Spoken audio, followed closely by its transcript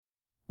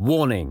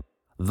Warning: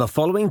 the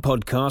following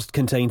podcast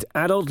contains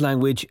adult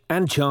language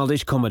and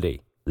childish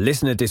comedy.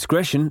 Listener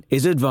discretion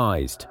is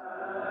advised.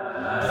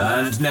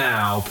 And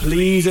now,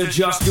 please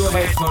adjust your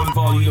headphone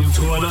volume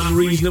to an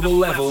unreasonable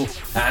level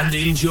and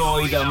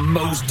enjoy the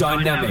most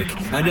dynamic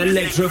and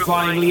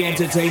electrifyingly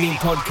entertaining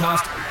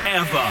podcast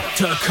ever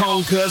to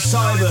conquer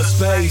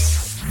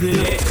cyberspace.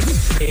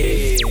 This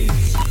is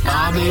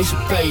Amish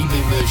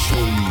Baby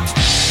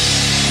Machine.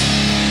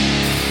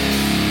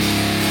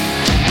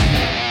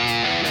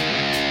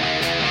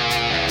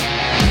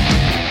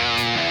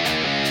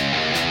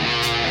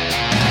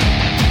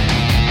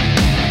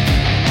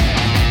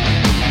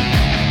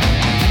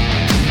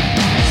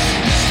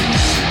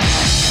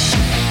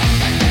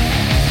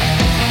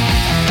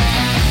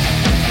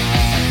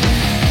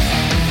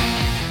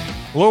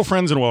 Hello,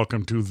 friends, and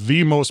welcome to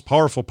the most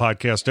powerful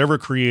podcast ever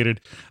created,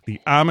 the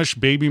Amish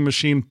Baby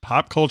Machine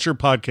Pop Culture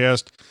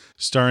Podcast,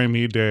 starring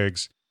me,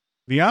 Dags.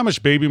 The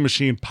Amish Baby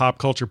Machine Pop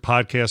Culture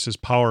Podcast is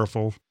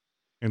powerful,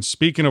 and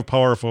speaking of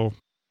powerful,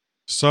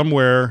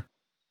 somewhere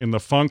in the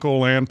Funko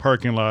Land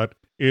parking lot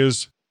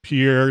is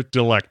Pierre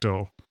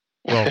Delecto.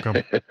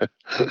 Welcome.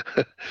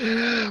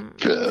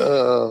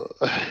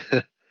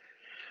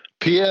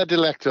 Pierre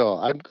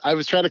Delecto. I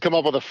was trying to come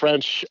up with a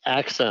French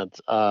accent.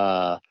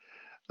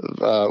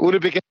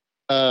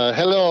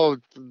 Hello,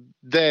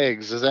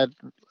 Dags. Is that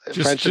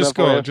French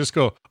enough? Just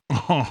go.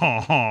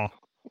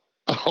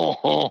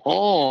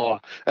 Oh,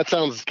 that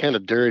sounds kind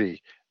of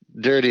dirty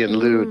and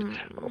lewd.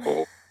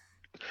 Oh,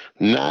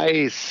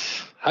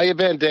 nice. How you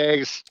been,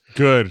 Dags?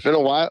 Good. Been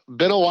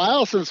a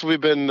while since we've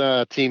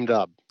been teamed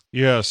up.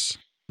 Yes.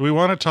 Do we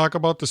want to talk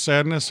about the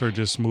sadness or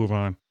just move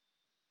on?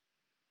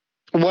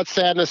 What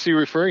sadness are you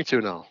referring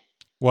to now?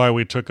 Why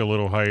we took a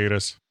little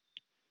hiatus.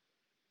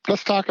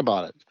 Let's talk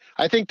about it.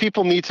 I think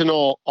people need to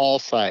know all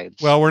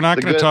sides. Well, we're not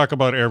going to talk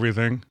about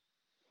everything.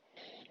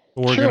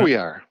 We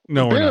are.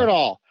 No, bear we're not. it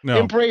all. No.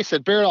 Embrace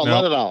it. Bear it all.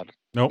 No. Let it out.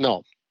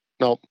 Nope.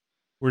 No.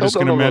 We're just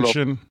going to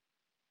mention.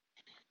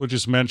 We'll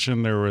just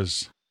mention there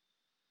was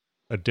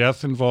a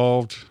death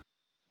involved.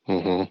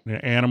 Mm-hmm.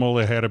 An animal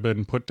that had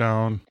been put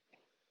down.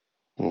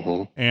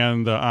 Mm-hmm.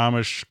 And the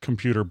Amish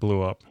computer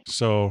blew up.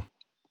 So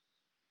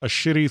a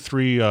shitty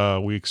 3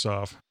 weeks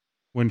off,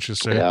 wouldn't you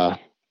say? Yeah,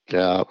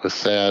 it was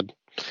sad.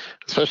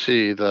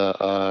 Especially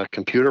the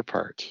computer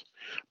part.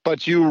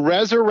 But you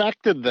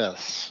resurrected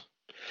this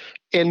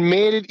and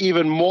made it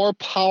even more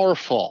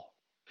powerful.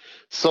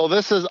 So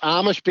this is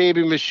Amish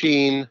Baby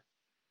Machine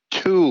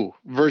 2,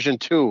 version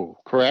 2,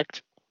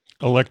 correct?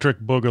 Electric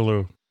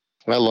Boogaloo.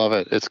 I love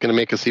it. It's going to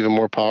make us even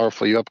more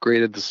powerful. You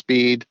upgraded the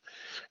speed,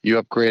 you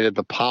upgraded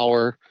the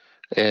power,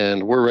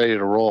 and we're ready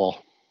to roll.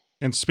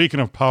 And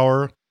speaking of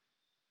power,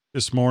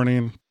 this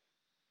morning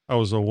I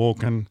was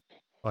awoken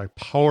by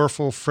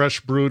powerful fresh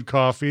brewed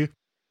coffee,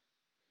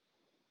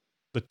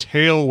 the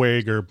Tail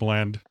Wager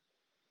blend,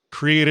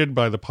 created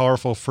by the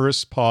powerful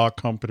First Paw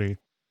Company.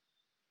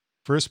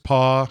 First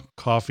Paw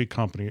Coffee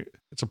Company.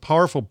 It's a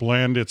powerful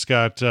blend. It's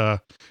got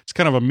it's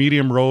kind of a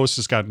medium roast.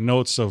 It's got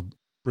notes of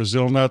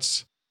Brazil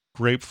nuts,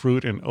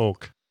 grapefruit, and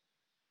oak.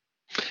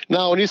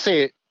 Now, when you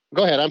say,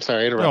 go ahead. I'm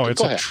sorry, I interrupted. No,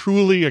 it's a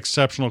truly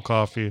exceptional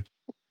coffee,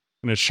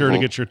 and it's sure to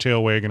get your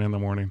tail wagging in the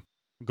morning.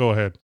 Go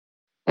ahead.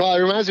 Well,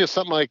 it reminds me of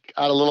something like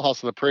out of Little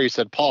House on the Prairie. You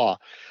said, "Pa,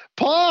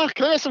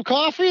 can I have some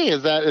coffee?"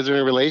 Is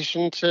there a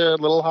relation to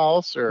Little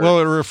House? Or well,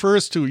 it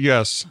refers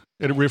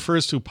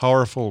to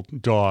powerful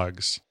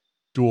dogs.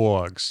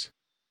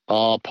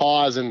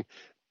 Pa as in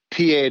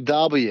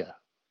PAW.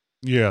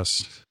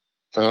 Yes.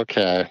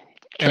 Okay.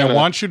 And I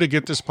want you to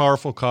get this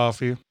powerful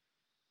coffee.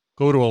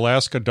 Go to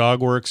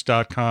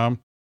AlaskaDogWorks.com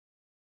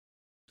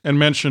and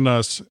mention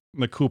us in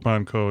the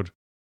coupon code.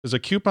 Is it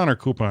coupon or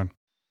coupon?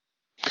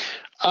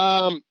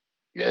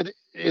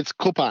 It's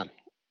coupon.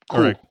 Cool.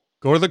 All right.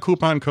 Go to the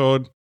coupon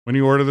code when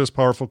you order this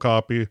powerful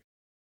coffee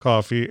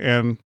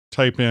and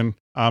type in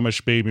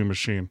Amish Baby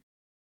Machine.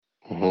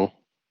 Mm-hmm.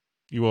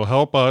 You will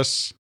help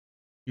us.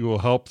 You will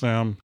help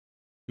them.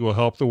 You will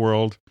help the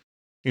world.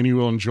 And you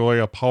will enjoy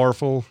a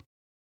powerful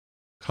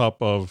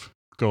cup of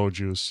Go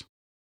Juice.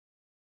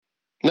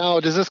 Now,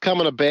 does this come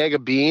in a bag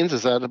of beans?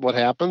 Is that what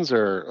happens?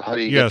 Or how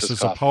do you get this Yes,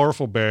 it's coffee? a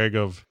powerful bag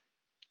of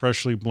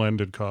freshly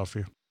blended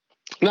coffee.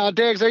 Now,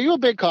 Dags, are you a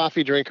big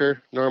coffee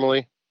drinker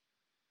normally?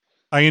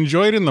 I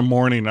enjoy it in the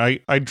morning. I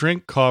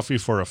drink coffee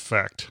for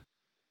effect.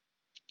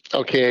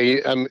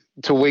 Okay,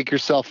 to wake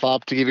yourself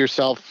up, to give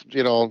yourself,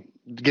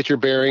 get your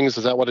bearings.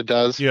 Is that what it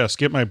does? Yes,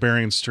 get my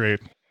bearings straight.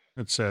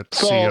 It's at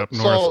sea up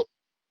north.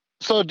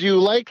 So do you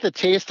like the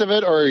taste of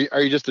it, or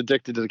are you just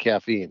addicted to the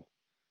caffeine?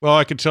 Well,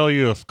 I could tell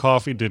you if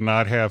coffee did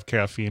not have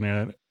caffeine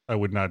in it, I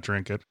would not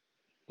drink it.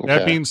 Okay.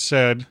 That being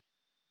said,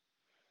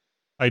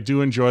 I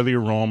do enjoy the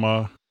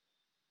aroma.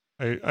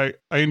 I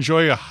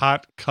enjoy a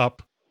hot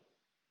cup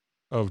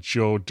of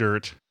Joe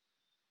Dirt.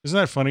 Isn't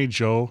that funny?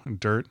 Joe and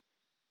Dirt.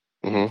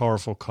 Mm-hmm.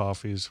 Powerful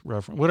coffees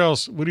reference. What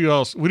else? What do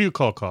you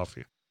call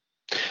coffee?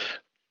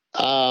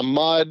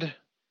 Mud.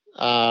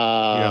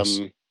 Yes.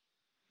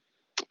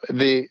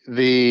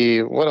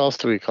 The what else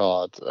do we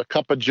call it? A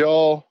cup of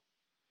Joe.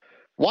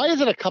 Why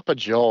is it a cup of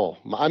Joe?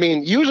 I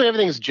mean, usually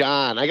everything's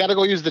John. I got to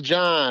go use the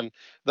John.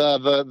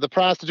 The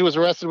prostitute was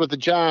arrested with the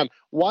John.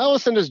 Why all of a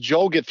sudden does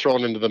Joe get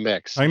thrown into the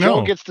mix? I know.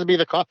 Joe gets to be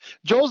the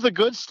Joe's the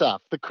good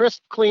stuff, the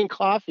crisp, clean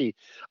coffee.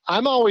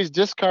 I'm always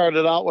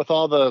discarded out with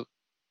all the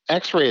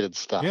X-rated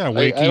stuff. Yeah,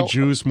 Wakey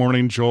Juice,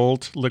 Morning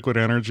Jolt, Liquid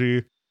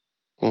Energy,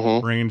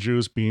 Brain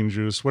Juice, Bean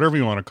Juice, whatever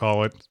you want to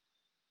call it.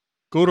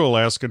 Go to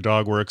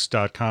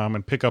AlaskaDogWorks.com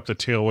and pick up the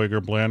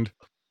Tailwager blend.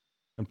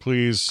 And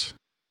please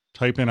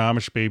type in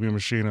Amish Baby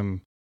Machine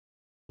and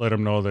let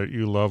them know that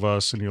you love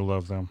us and you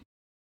love them.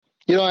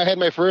 You know, I had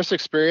my first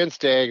experience,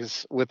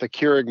 Dags, with the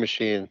Keurig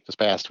machine this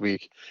past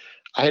week.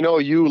 I know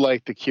you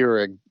like the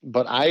Keurig,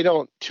 but I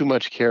don't too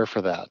much care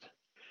for that.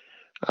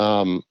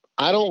 I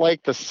don't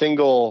like the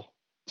single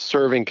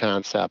serving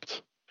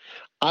concept.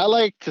 I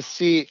like to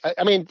see,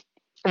 I mean,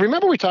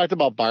 remember we talked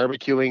about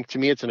barbecuing? To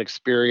me, it's an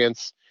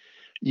experience.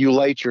 You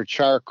light your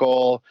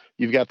charcoal.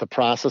 You've got the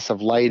process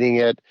of lighting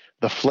it.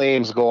 The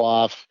flames go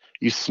off.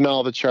 You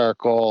smell the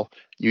charcoal.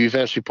 You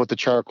eventually put the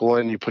charcoal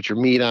in. You put your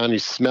meat on. You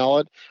smell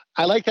it.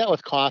 I like that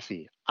with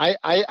coffee.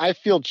 I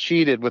feel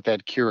cheated with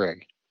that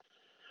Keurig.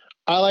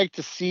 I like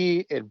to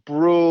see it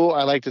brew.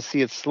 I like to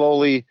see it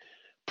slowly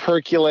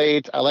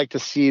percolate. I like to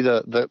see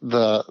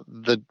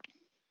the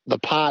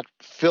pot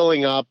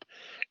filling up,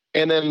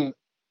 and then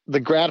the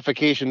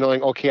gratification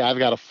knowing, okay, I've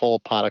got a full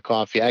pot of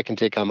coffee. I can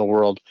take on the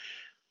world.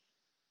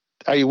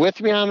 Are you with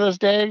me on this,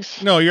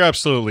 Dags? No, you're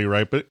absolutely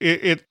right, but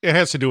it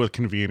has to do with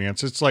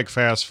convenience. It's like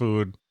fast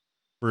food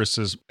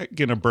versus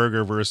getting a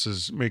burger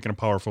versus making a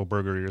powerful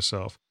burger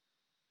yourself.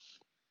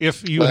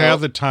 If you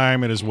have the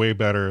time, it is way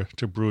better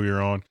to brew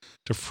your own,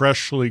 to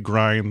freshly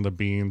grind the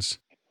beans.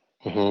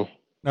 Now,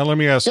 let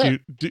me ask you,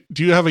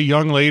 do you have a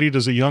young lady?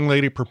 Does a young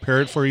lady prepare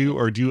it for you,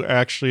 or do you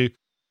actually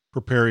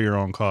prepare your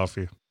own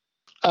coffee?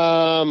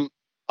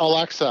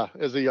 Alexa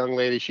is a young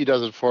lady. She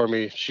does it for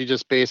me. She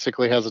just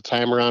basically has a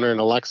timer on her, and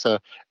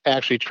Alexa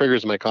actually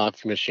triggers my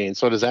coffee machine.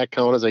 So does that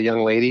count as a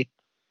young lady?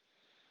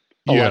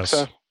 Yes.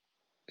 Alexa?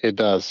 It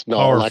does. No,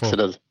 Powerful. Alexa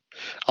does.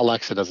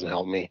 Alexa doesn't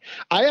help me.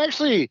 I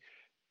actually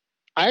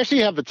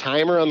have the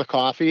timer on the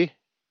coffee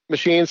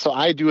machine, so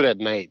I do it at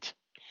night.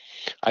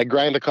 I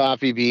grind the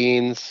coffee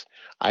beans,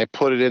 I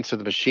put it into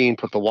the machine,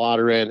 put the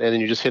water in, and then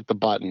you just hit the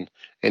button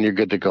and you're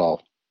good to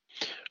go.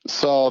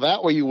 So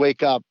that way you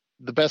wake up.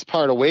 The best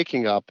part of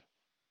waking up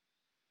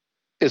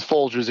is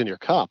Folgers in your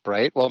cup,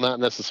 right? Well, not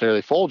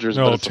necessarily Folgers,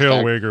 No, but it's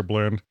Tailwager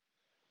blend.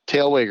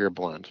 Tailwager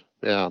blend.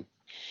 Yeah.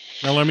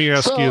 Now, let me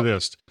ask you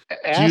this.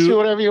 Ask me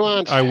whatever you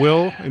want. I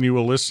will, and you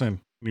will listen.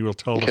 And you will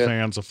tell the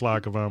fans, a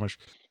flock of Amish.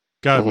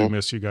 God, we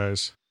miss you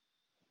guys.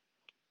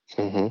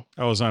 I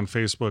was on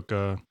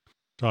Facebook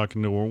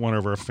talking to one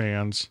of our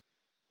fans.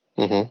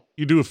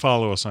 You do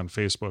follow us on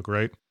Facebook,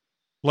 right?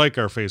 Like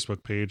our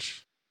Facebook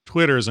page.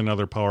 Twitter is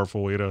another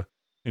powerful way to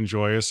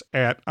enjoy us,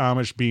 at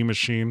Amish Bee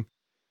Machine.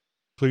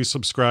 Please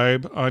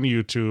subscribe on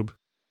YouTube.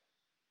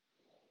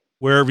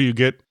 Wherever you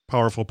get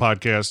powerful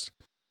podcasts,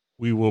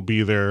 we will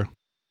be there.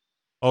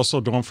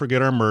 Also, don't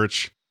forget our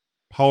merch,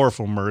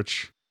 powerful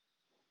merch.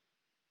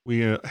 We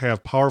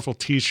have powerful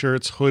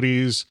t-shirts,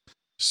 hoodies,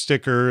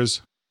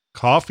 stickers,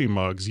 coffee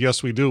mugs.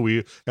 Yes, we do.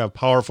 We have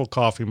powerful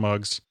coffee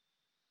mugs.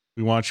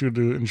 We want you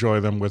to enjoy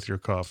them with your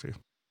coffee.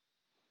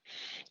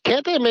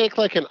 Can't they make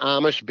like an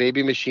Amish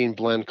Baby Machine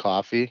blend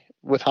coffee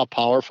with how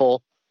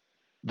powerful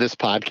this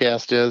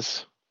podcast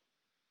is?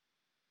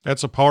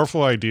 That's a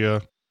powerful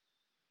idea.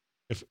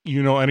 If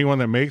you know anyone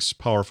that makes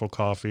powerful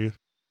coffee,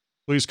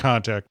 please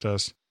contact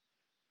us.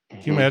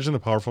 Can you imagine the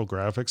powerful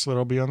graphics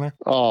that'll be on there?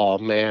 Oh,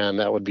 man,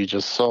 that would be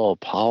just so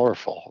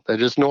powerful. There's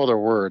just no other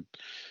word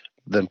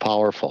than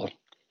powerful.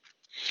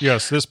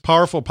 Yes, this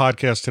powerful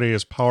podcast today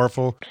is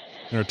powerful.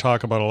 We're going to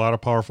talk about a lot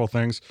of powerful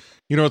things.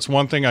 You know, it's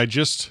one thing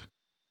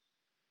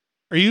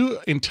are you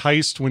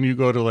enticed when you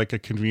go to like a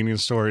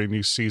convenience store and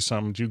you see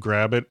something? Do you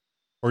grab it?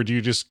 Or do you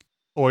just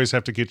always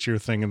have to get your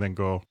thing and then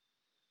go?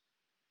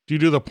 Do you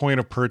do the point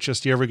of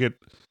purchase? Do you ever get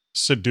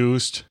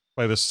seduced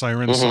by the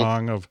siren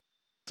song of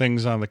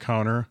things on the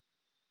counter?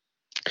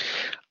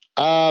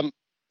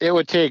 It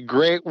would take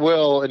great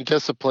will and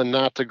discipline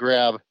not to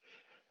grab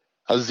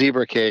a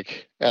zebra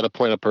cake at a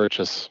point of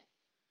purchase.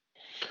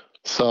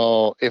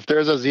 So if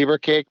there's a zebra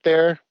cake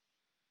there,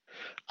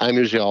 I'm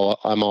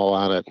all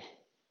on it.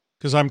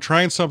 Because I'm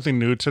trying something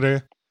new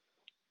today.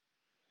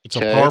 It's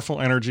a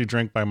powerful energy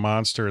drink by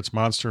Monster. It's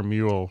Monster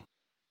Mule,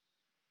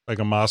 like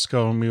a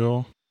Moscow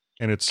Mule,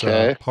 and it's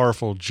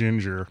powerful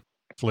ginger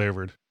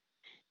flavored.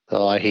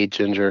 Oh, I hate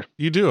ginger.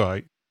 You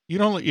do. You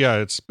don't.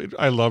 Yeah,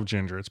 I love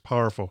ginger. It's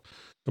powerful.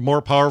 The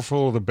more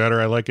powerful, the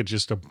better. I like it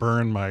just to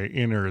burn my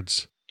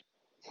innards.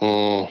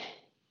 So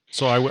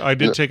I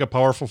did take a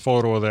powerful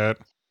photo of that,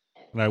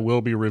 and I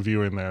will be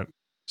reviewing that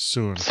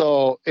soon.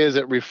 So is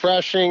it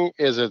refreshing?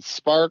 Is it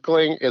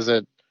sparkling?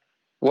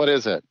 What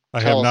is it?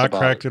 I have not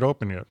cracked it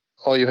open yet.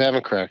 Oh, you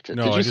haven't cracked it?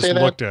 No, Did you I just say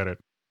that? looked at it.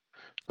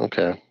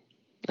 Okay.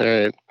 All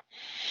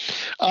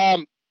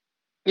right.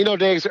 You know,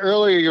 Dags,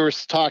 earlier you were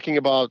talking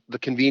about the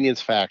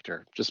convenience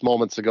factor just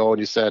moments ago,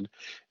 and you said,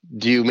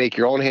 do you make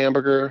your own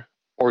hamburger?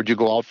 or do you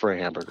go out for a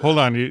hamburger? Hold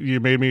on, you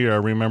made me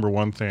remember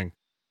one thing.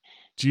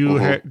 Do you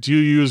Mhm. do you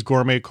use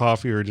gourmet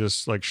coffee or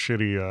just like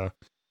shitty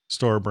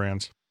store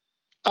brands?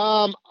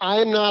 I'm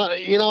not,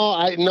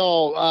 I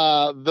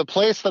know the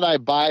place that I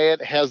buy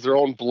it has their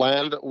own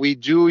blend. We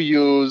do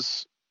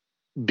use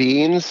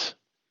beans,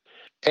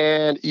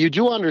 and you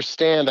do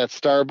understand that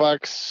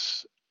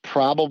Starbucks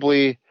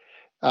probably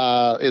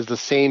is the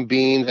same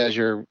beans as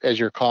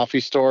your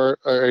coffee store,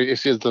 or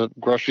excuse the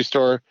grocery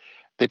store.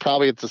 They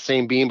probably it's the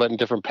same bean but in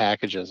different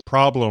packages.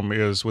 Problem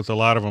is with a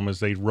lot of them is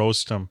they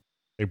roast them,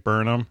 they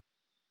burn them,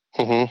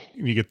 Hmm.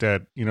 and you get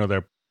that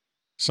that.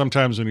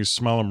 Sometimes when you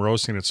smell them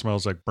roasting, it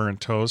smells like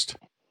burnt toast.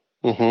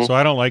 Hmm. So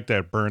I don't like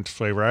that burnt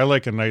flavor. I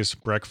like a nice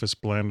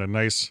breakfast blend, a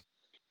nice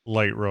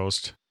light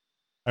roast.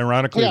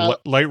 Ironically, Yeah.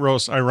 light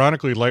roasts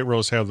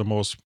have the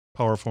most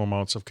powerful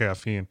amounts of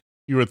caffeine.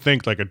 You would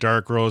think like a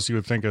dark roast, you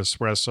would think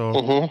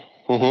espresso,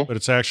 Hmm. Hmm. but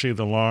it's actually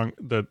the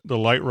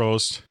light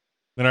roast.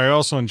 Then I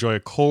also enjoy a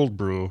cold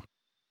brew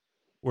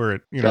where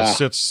it Yeah.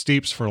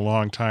 steeps for a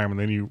long time, and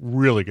then you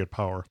really get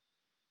power.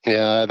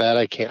 Yeah, that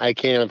I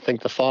can't even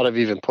think the thought of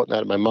even putting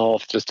that in my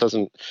mouth just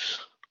doesn't.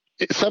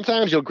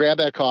 Sometimes you'll grab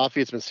that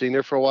coffee, it's been sitting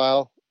there for a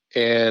while,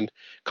 and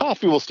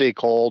coffee will stay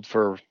cold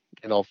for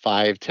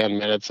 5-10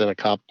 minutes in a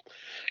cup,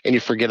 and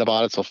you forget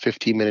about it. So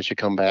 15 minutes you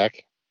come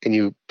back and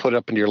you put it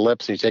up into your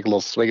lips and you take a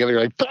little swig of it.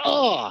 You're like,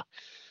 oh,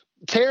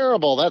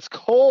 terrible, that's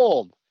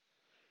cold.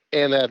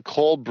 And that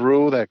cold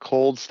brew, that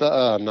cold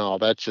stuff, no,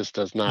 that just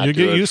does not You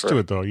do get it used for. to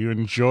it though. You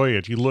enjoy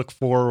it. You look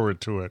forward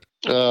to it.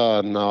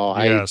 Oh no,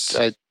 Yes.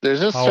 I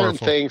there's just certain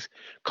Powerful. things.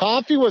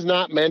 Coffee was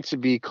not meant to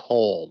be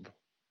cold.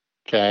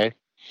 Okay.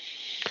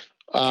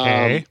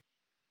 Okay.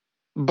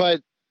 But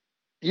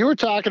you were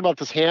talking about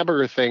this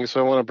hamburger thing, so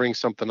I want to bring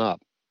something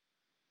up.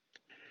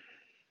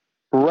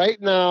 Right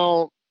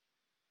now,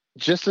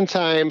 just in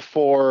time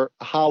for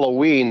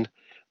Halloween,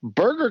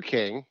 Burger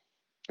King,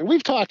 and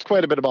we've talked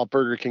quite a bit about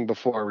Burger King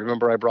before.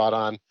 Remember, I brought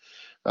on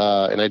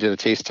and I did a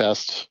taste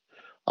test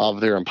of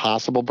their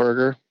Impossible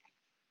Burger.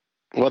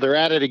 Well, they're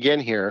at it again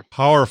here.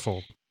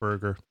 Powerful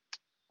burger.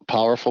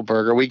 Powerful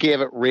burger. We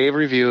gave it rave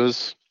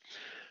reviews.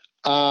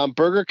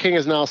 Burger King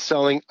is now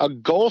selling a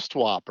Ghost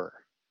Whopper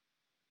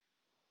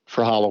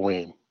for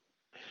Halloween.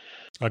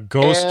 A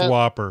ghost And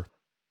whopper.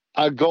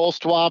 a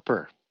Ghost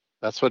Whopper.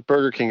 That's what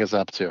Burger King is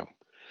up to.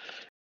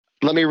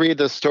 Let me read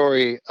this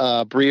story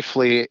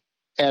briefly.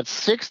 At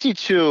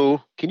 62,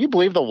 can you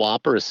believe the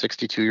Whopper is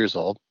 62 years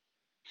old?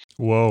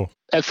 Whoa.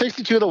 At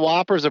 62, the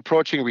Whopper is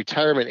approaching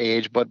retirement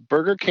age, but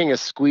Burger King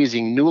is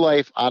squeezing new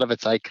life out of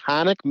its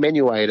iconic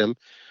menu item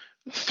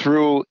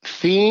through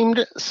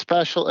themed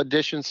special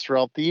editions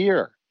throughout the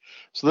year.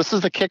 So this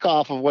is the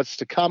kickoff of what's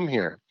to come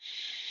here.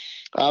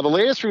 The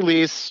latest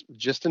release,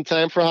 just in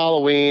time for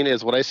Halloween,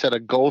 is what I said, a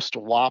Ghost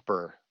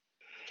Whopper,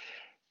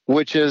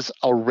 which is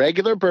a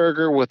regular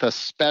burger with a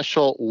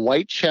special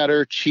white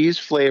cheddar,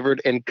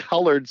 cheese-flavored, and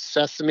colored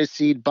sesame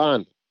seed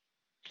bun.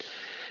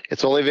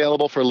 It's only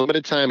available for a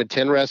limited time at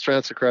 10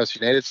 restaurants across the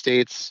United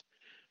States.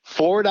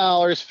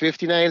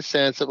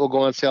 $4.59. It will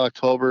go on sale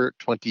October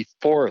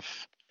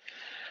 24th.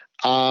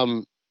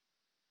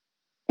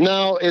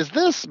 Now, is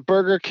this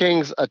Burger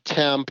King's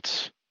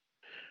attempt?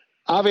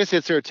 Obviously,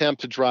 it's their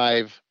attempt to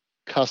drive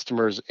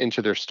customers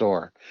into their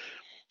store.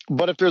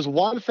 But if there's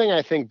one thing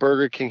I think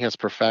Burger King has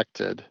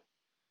perfected,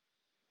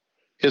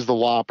 is the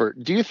Whopper.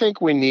 Do you think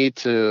we need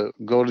to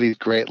go to these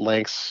great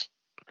lengths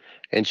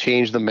and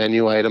change the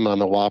menu item on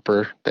the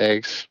Whopper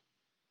bags?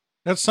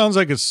 That sounds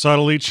like it's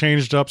subtly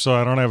changed up, so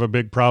I don't have a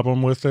big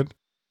problem with it.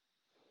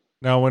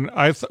 Now, when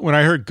I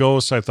heard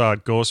ghost, I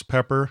thought ghost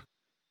pepper.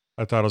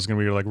 I thought it was going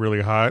to be like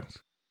really hot.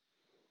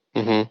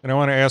 Mm-hmm. And I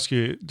want to ask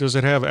you, does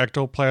it have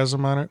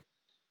ectoplasm on it?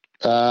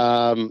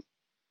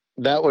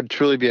 That would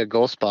truly be a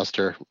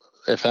Ghostbuster.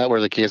 If that were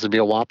the case, it'd be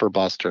a Whopper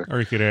Buster. Or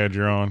you could add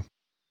your own.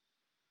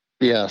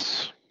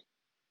 Yes.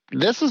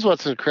 This is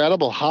what's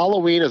incredible.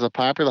 Halloween is a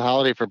popular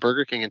holiday for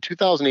Burger King. In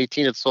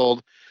 2018, it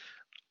sold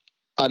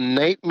a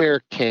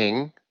Nightmare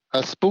King,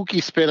 a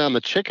spooky spin on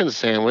the chicken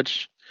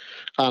sandwich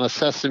on a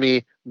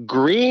sesame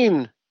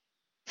green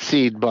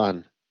seed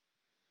bun.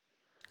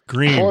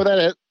 Green. Before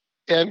that,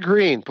 and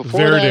green. Before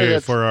Verde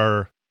that, for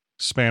our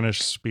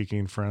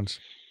Spanish-speaking friends.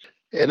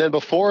 And then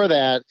before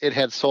that, it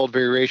had sold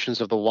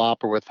variations of the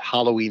Whopper with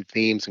Halloween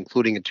themes,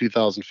 including in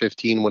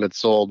 2015 when it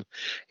sold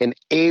an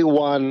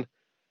A1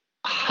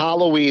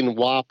 Halloween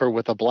Whopper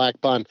with a black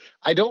bun.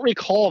 I don't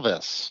recall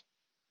this.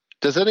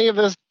 Does any of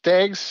this,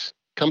 Dags,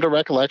 come to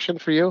recollection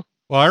for you?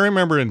 Well, I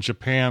remember in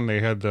Japan they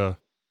had the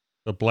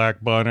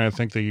black bun. I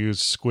think they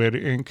used squid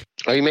ink.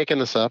 Are you making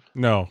this up?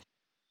 No,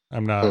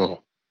 I'm not.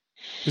 Oh.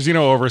 Because,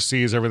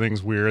 overseas,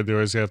 everything's weird. They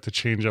always have to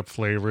change up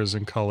flavors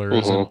and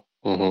colors.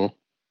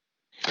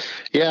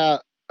 Yeah.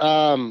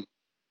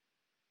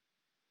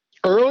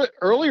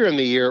 Earlier in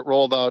the year, it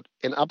rolled out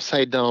an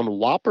upside-down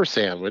Whopper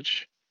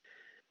sandwich,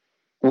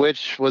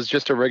 which was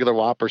just a regular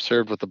Whopper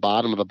served with the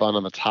bottom of the bun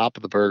on the top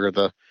of the burger,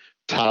 the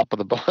top of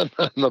the bun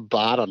on the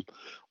bottom.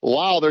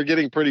 Wow, they're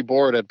getting pretty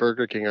bored at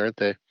Burger King, aren't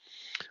they?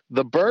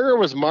 The burger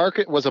was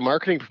a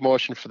marketing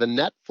promotion for the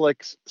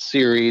Netflix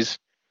series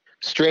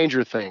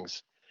Stranger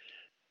Things.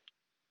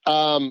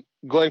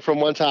 Going from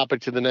one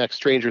topic to the next,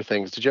 Stranger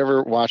Things. Did you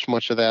ever watch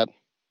much of that?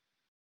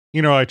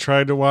 You know, I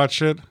tried to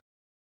watch it,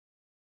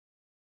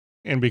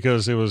 and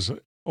because it was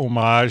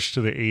homage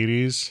to the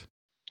 80s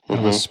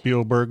and the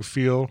Spielberg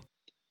feel,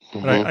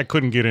 but I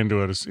couldn't get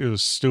into it. It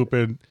was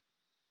stupid.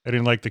 I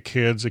didn't like the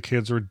kids. The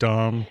kids were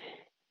dumb.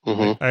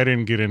 I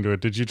didn't get into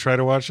it. Did you try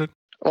to watch it?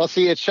 Well,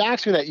 see, it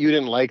shocks me that you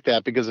didn't like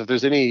that, because if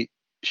there's any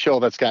show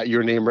that's got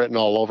your name written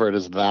all over it,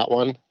 is that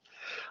one.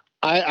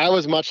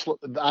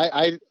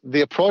 The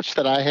approach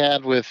that I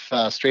had with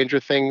Stranger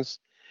Things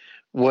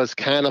was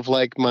kind of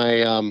like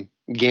my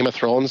Game of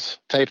Thrones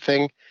type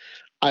thing.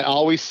 I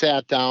always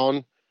sat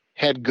down,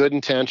 had good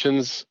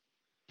intentions,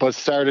 but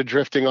started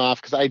drifting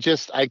off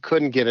because I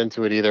couldn't get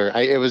into it either.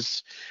 It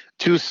was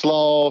too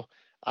slow.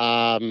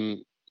 I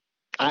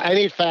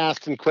need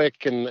fast and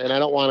quick, and I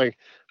don't want to.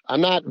 I'm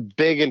not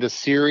big into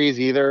series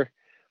either.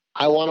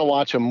 I want to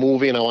watch a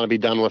movie and I want to be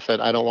done with it.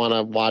 I don't want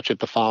to watch it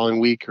the following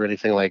week or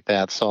anything like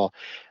that. So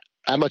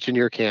I'm much in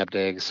your camp,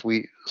 Diggs.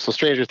 So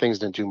Stranger Things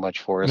didn't do much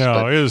for us.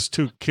 No, it was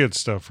too kid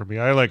stuff for me.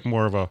 I like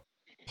more of a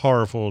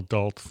powerful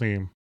adult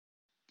theme.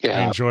 Yeah.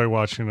 I enjoy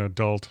watching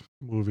adult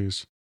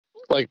movies.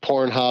 Like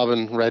Pornhub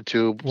and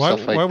RedTube, stuff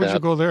like that. Why would you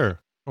go there?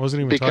 I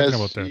wasn't even talking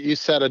about that. You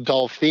said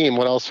adult theme.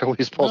 What else are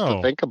we supposed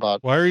to think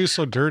about? Why are you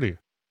so dirty?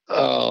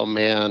 Oh,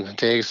 man.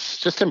 Diggs,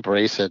 just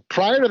embrace it.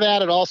 Prior to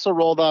that, it also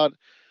rolled out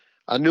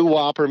a new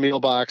Whopper meal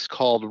box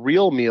called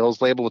Real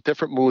Meals, labeled with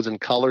different moods and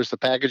colors. The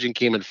packaging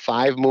came in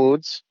 5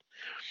 moods.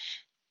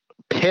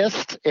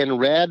 Pissed in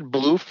red,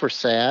 blue for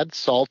sad,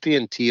 salty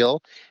and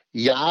teal,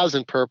 Yaz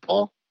in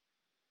purple,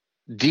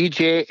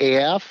 DJ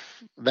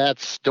AF,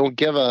 that's don't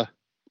give a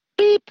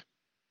beep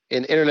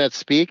in internet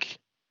speak.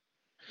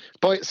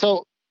 Boy,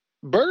 so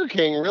Burger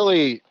King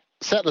really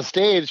set the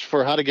stage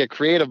for how to get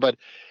creative, but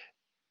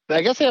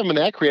I guess I haven't been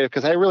that creative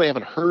because I really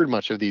haven't heard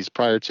much of these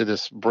prior to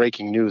this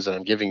breaking news that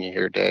I'm giving you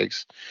here,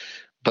 Dags.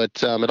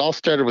 But it all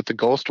started with the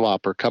Ghost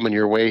Whopper coming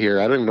your way here.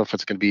 I don't even know if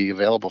it's going to be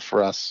available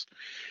for us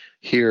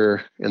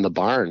here in the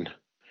barn.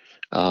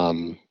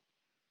 But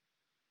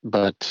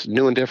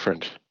new and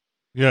different.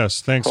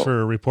 Yes, thanks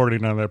for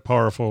reporting on that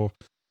powerful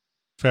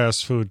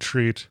fast food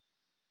treat.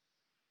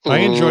 I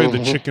enjoyed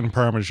the chicken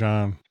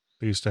parmesan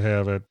they used to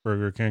have at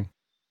Burger King.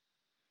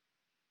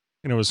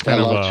 And it was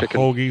kind of a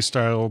hoagie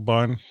style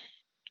bun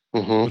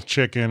with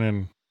chicken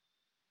and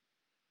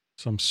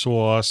some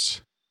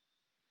sauce.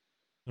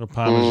 Little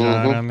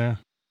parmesan on there.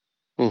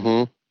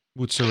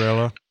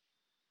 Mozzarella.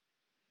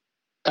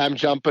 I'm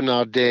jumping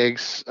now,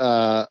 Diggs,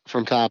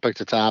 from topic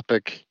to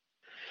topic.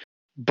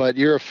 But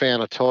you're a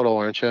fan of Toto,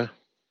 aren't you?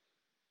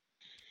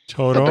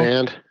 Toto? The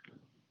band?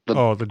 The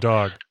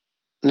dog.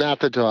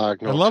 Not the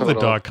dog. No, I love Toto. the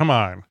dog. Come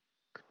on.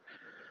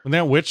 When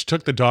that witch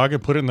took the dog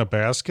and put it in the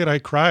basket, I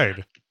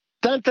cried.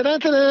 Dun, dun, dun,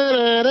 dun,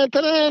 dun, dun,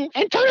 dun, dun.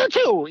 And Toto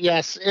too.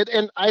 Yes.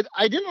 And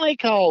I didn't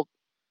like how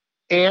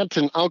Aunt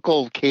and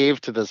Uncle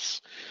caved to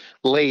this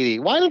lady.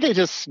 Why don't they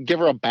just give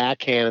her a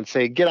backhand and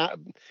say, "Get out,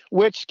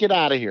 witch, get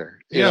out of here"?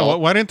 You know?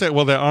 Why didn't they?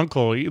 Well, the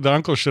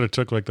uncle should have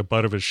took like the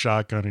butt of his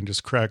shotgun and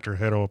just cracked her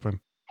head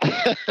open.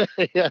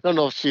 Yeah, I don't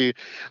know if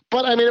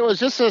but I mean, it was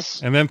just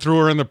this. And then threw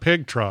her in the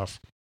pig trough.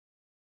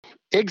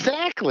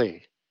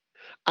 Exactly.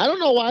 I don't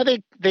know why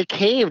they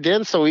caved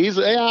in so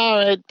easily. Yeah, all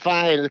right,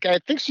 fine. I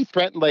think she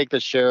threatened like the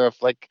sheriff.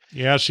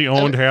 Yeah, she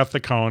owned half the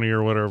county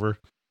or whatever.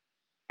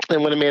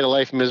 And would have made a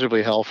life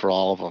miserably hell for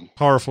all of them.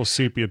 Powerful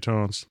sepia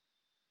tones.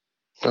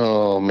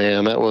 Oh,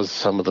 man, that was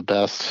some of the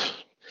best.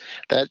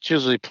 That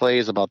usually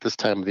plays about this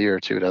time of the year,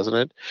 too, doesn't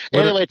it?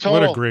 What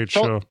a great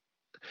show.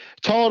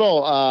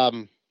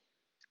 Total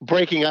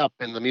breaking up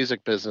in the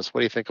music business.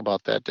 What do you think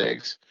about that,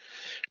 Diggs?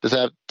 Does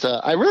that?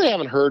 I really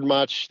haven't heard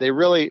much.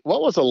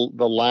 What was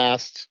the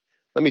last?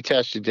 Let me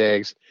test you,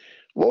 Diggs.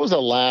 What was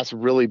the last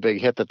really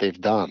big hit that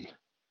they've done?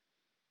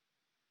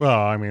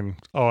 Well, I mean,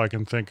 all I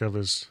can think of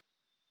is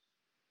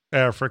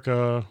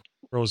Africa,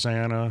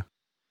 Rosanna.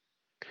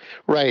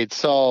 Right.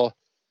 So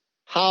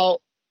But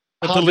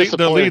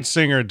the lead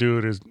singer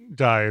dude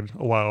died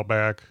a while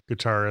back,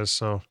 guitarist.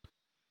 So.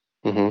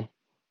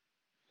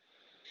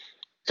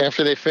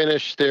 After they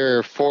finished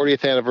their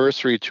 40th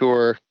anniversary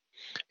tour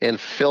in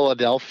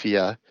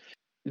Philadelphia,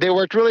 they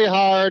worked really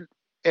hard,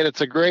 and it's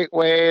a great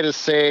way to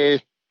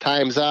say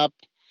time's up.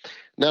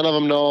 None of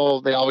them know.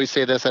 They always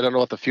say this. I don't know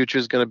what the future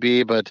is going to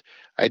be, but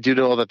I do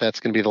know that that's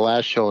going to be the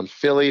last show in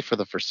Philly for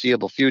the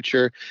foreseeable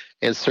future,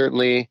 and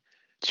certainly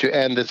to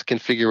end this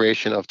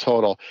configuration of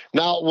Total.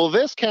 Now, will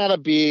this kind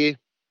of be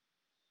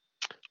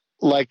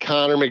like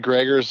Conor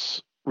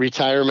McGregor's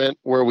retirement,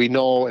 where we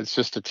know it's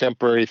just a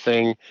temporary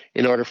thing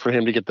in order for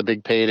him to get the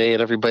big payday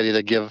and everybody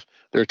to give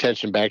their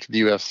attention back to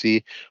the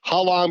UFC?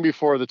 How long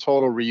before the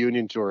Total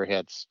reunion tour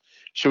hits?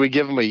 Should we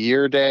give him a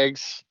year,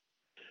 Dags?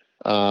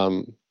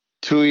 2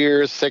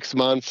 years, 6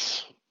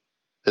 months?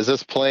 Is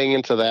this playing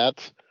into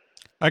that?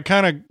 I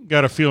kind of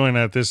got a feeling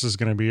that this is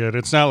going to be it.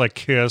 It's not like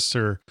Kiss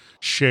or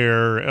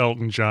Cher, or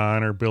Elton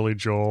John, or Billy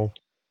Joel.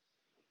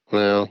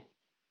 Well,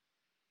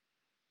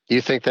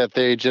 You think that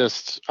they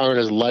just aren't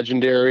as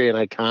legendary and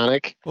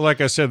iconic? Well,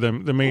 like I said,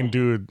 the main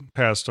dude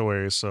passed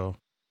away, so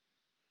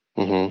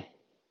Mm-hmm.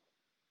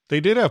 they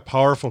did have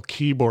powerful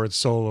keyboard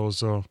solos,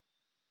 though.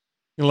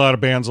 A lot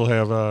of bands will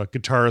have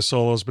guitar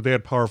solos, but they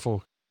had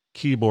powerful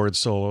keyboard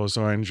solos,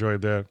 so I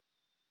enjoyed that.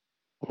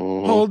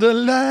 Mm-hmm. Hold the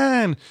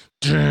line.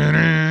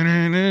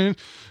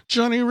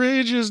 Johnny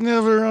Rage is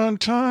never on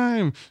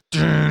time.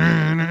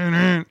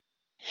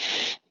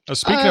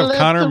 Speaking of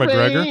Conor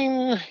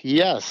McGregor,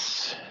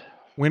 yes.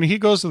 when he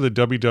goes to the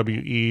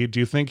WWE, do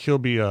you think he'll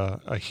be a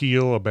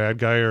heel, a bad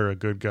guy, or a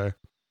good guy?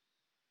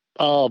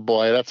 Oh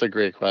boy, that's a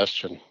great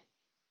question.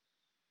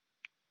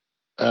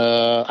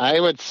 I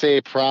would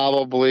say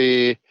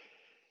probably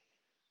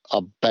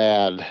a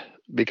bad,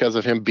 because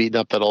of him beating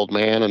up that old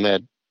man in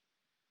that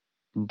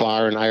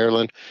bar in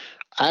Ireland.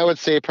 I would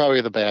say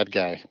probably the bad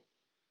guy.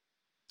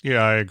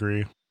 Yeah, I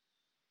agree.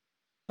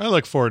 I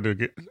look forward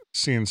to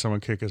seeing someone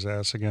kick his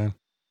ass again.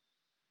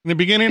 In the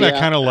beginning, I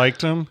kind of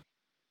liked him.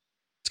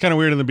 It's kind of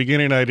weird. In the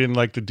beginning, I didn't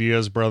like the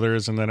Diaz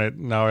brothers, and then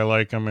now I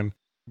like them. In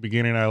the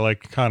beginning, I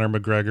liked Conor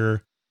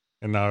McGregor,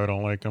 and now I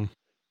don't like him.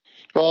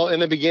 Well, in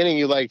the beginning,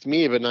 you liked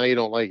me, but now you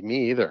don't like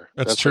me either.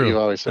 That's true. What you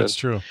always said. That's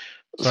true.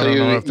 So I don't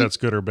know if that's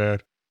good or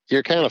bad.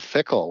 You're kind of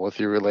fickle with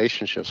your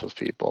relationships with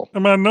people.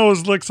 And my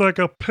nose looks like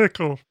a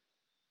pickle.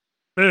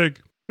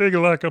 Big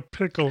like a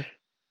pickle.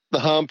 The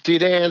Humpty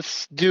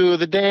Dance, do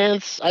the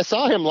dance. I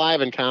saw him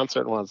live in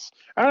concert once.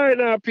 All right,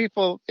 now,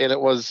 people. And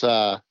it was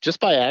just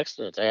by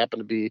accident. I happened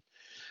to be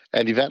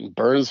at an event in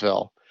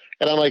Burnsville.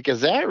 And I'm like,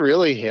 is that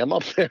really him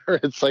up there?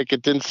 It's like,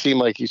 it didn't seem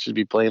like he should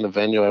be playing the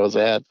venue I was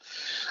at,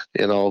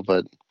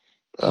 but.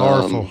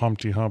 Powerful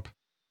Humpty Hump.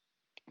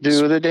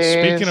 Do the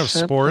dance. Speaking of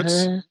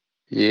sports.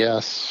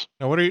 Yes.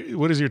 Now, what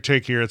is your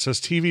take here? It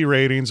says TV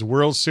ratings,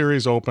 World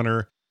Series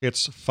opener,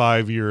 hits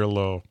 5-year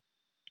low.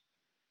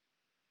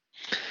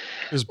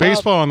 Is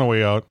baseball on the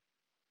way out?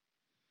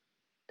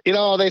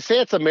 They say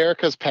it's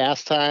America's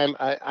pastime.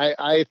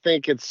 I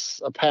think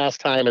it's a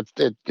pastime.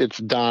 It's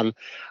done.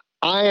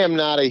 I am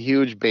not a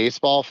huge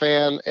baseball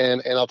fan,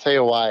 and I'll tell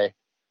you why.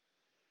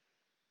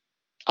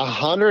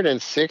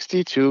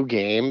 162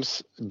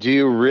 games. Do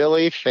you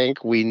really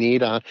think we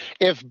need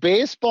if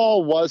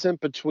baseball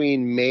wasn't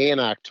between May and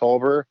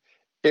October,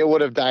 it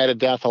would have died a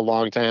death a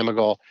long time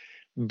ago.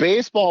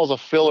 Baseball is a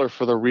filler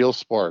for the real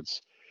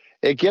sports.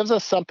 It gives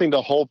us something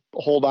to hold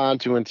on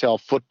to until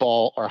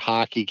football or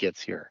hockey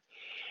gets here.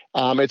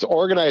 It's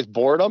organized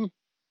boredom.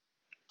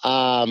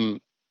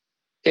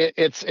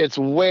 It's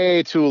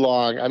way too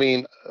long. I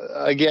mean,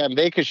 again,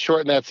 they could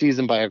shorten that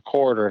season by a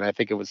quarter, and I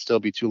think it would still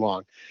be too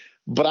long.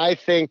 But I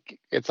think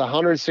it's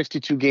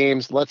 162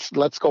 games. Let's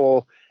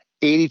go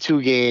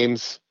 82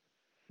 games,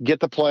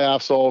 get the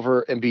playoffs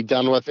over, and be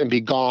done with, and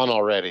be gone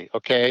already.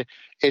 Okay,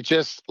 it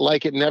just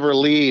like it never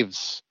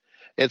leaves.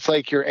 It's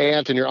like your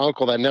aunt and your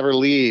uncle that never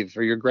leave,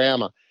 or your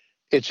grandma.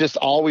 It's just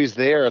always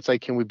there. It's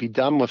like, can we be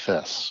done with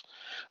this?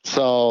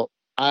 So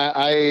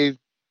I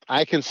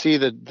can see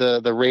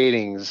the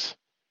ratings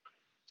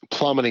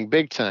plummeting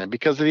big time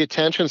because of the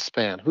attention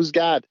span. Who's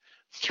got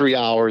 3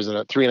 hours and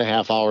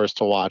 3.5 hours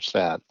to watch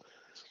that?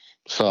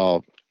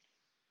 So,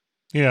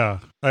 yeah,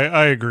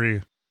 I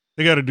agree.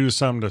 They got to do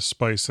something to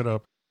spice it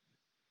up.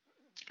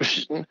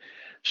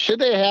 Should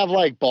they have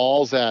like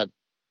balls that,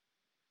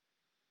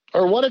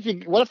 or what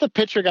if the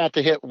pitcher got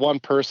to hit one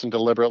person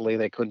deliberately,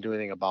 they couldn't do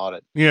anything about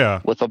it?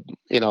 Yeah. With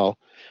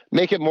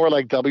make it more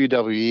like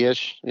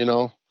WWE-ish,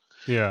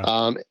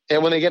 Yeah.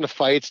 And when they get into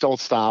fights, don't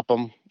stop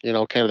them. Kind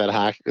of that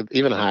hockey.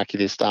 Even in hockey,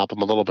 they stop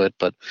them a little bit,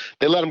 but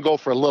they let them go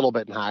for a little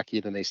bit in hockey,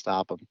 then they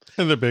stop them.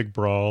 And the big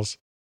brawls.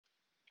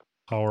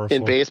 Powerful.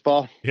 In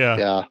baseball? Yeah.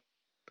 Yeah.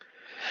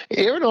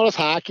 You ever notice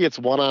hockey, it's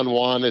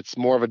one-on-one. It's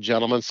more of a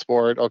gentleman's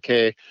sport.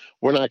 Okay,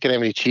 we're not going to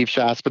have any cheap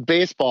shots. But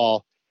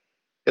baseball,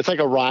 it's like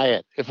a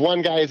riot. If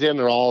one guy's in,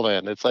 they're all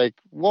in. It's like,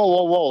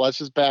 whoa, let's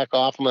just back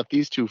off and let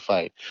these two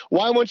fight.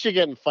 Why wouldn't you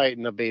get in a fight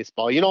in a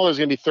baseball? There's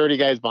going to be 30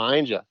 guys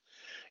behind you.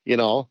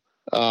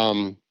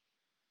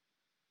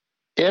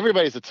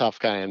 Everybody's a tough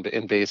guy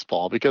in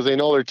baseball because they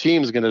know their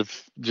team's going to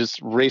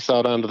just race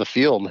out onto the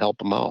field and help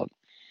them out.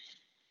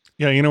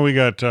 Yeah, we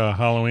got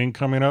Halloween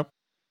coming up.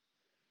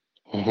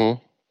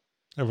 Mm-hmm.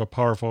 I have a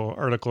powerful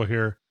article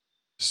here.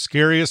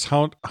 Scariest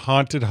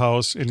haunted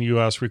house in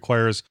U.S.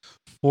 requires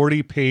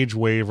 40-page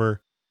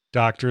waiver,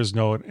 doctor's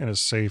note, and a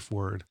safe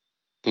word.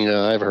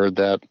 Yeah, I've heard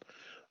that.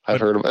 I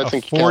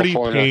think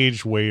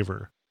 40-page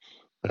waiver,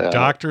 a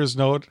doctor's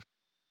note,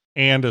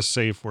 and a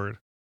safe word.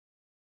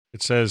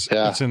 It says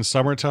it's in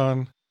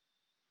Summertown,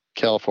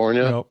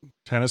 California. Nope,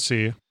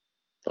 Tennessee.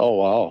 Oh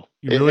wow!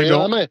 You really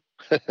don't.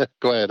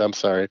 Go ahead. I'm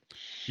sorry.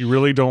 You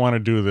really don't want to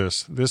do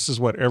this. This is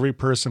what every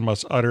person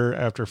must utter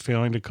after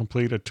failing to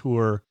complete a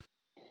tour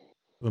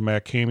of the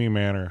McCamey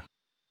Manor.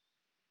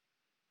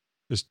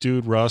 This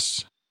dude,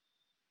 Russ,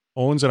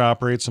 owns and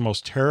operates the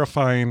most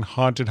terrifying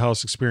haunted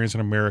house experience in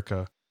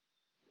America.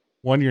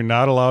 One you're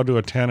not allowed to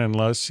attend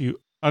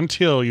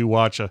until you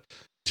watch a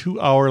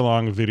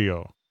 2-hour-long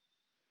video.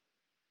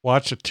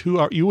 Watch a 2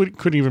 hour. You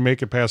couldn't even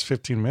make it past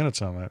 15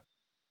 minutes on that.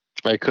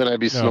 I couldn't. I'd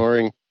be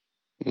snoring.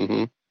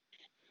 Mm-hmm.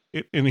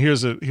 And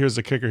here's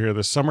the kicker here.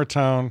 The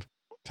Summertown,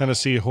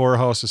 Tennessee horror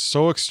house is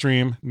so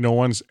extreme, no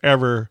one's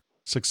ever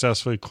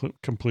successfully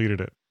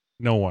completed it.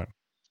 No one.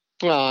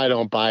 Well, I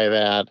don't buy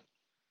that.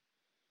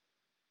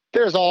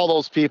 There's all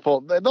those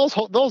people. Those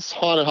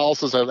haunted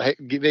houses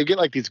they get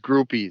like these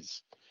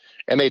groupies,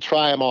 and they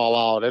try them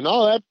all out. And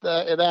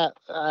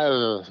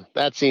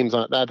that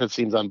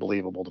seems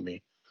unbelievable to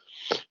me.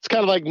 It's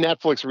kind of like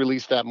Netflix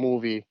released that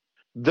movie.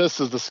 This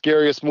is the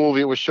scariest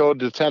movie. It was showed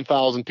to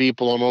 10,000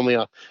 people, and only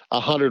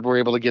 100 were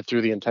able to get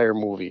through the entire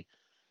movie.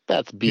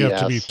 That's BS. You have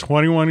to be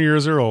 21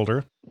 years or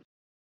older.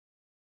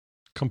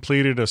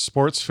 Completed a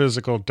sports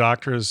physical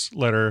doctor's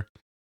letter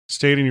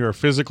stating you are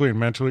physically and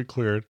mentally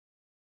cleared.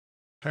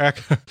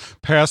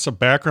 Pass a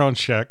background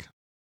check.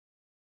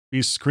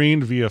 Be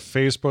screened via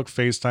Facebook,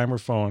 FaceTime, or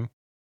phone.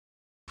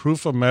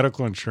 Proof of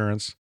medical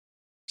insurance.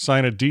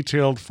 Sign a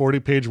detailed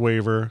 40-page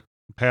waiver.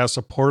 Pass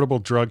a portable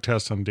drug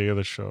test on day of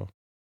the show.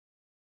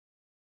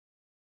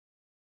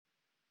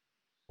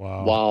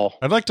 Wow.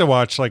 I'd like to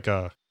watch like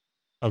a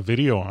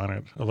video on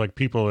it of like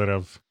people that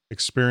have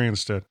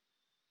experienced it.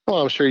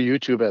 Well, I'm sure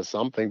YouTube has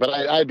something, but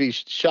I'd be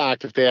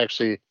shocked if they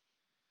actually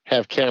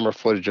have camera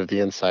footage of the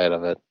inside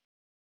of it.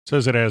 It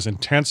says it has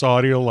intense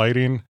audio,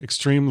 lighting,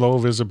 extreme low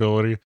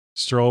visibility,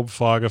 strobe,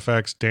 fog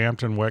effects,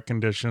 damp and wet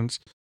conditions.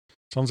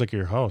 Sounds like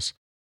your house.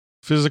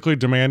 Physically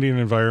demanding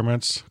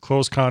environments,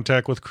 close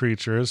contact with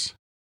creatures.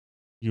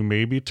 You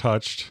may be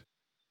touched.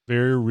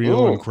 Very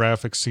real and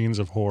graphic scenes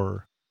of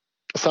horror.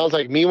 Sounds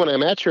like me when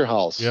I'm at your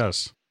house.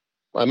 Yes.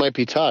 I might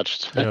be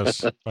touched.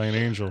 Yes, by an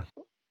angel.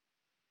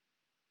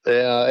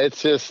 Yeah,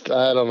 it's just,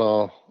 I don't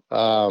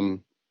know.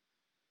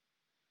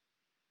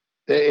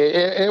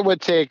 It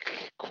would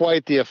take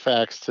quite the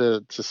effects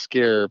to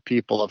scare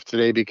people of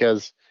today,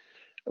 because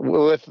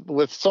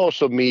with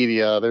social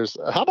media,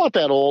 how about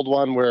that old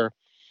one where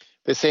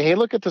they say, hey,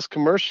 look at this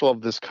commercial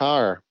of this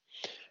car,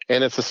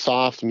 and it's a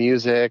soft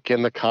music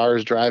and the car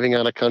is driving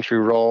on a country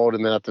road,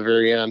 and then at the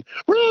very end,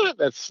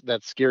 that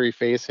scary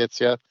face hits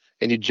you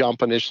and you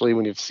jump initially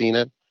when you've seen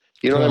it.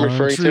 You know what I'm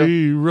referring to?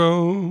 Country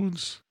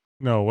roads.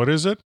 No, what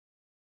is it?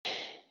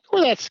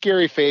 Where that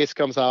scary face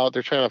comes out.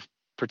 They're trying to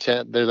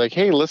pretend. They're like,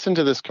 hey, listen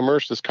to this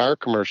commercial, this car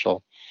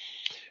commercial.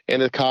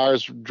 And the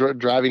car's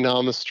driving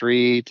down the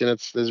street, and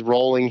it's there's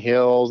rolling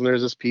hills, and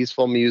there's this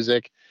peaceful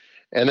music.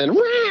 And then,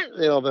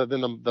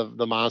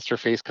 the monster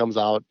face comes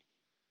out.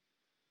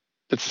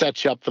 It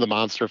sets you up for the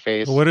monster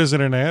face. What is it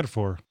an ad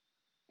for?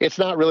 It's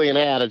not really an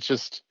ad. It's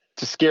just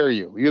to scare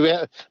you.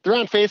 They're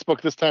on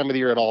Facebook this time of the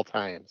year at all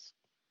times.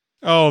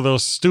 Oh,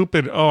 those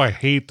stupid. Oh, I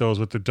hate those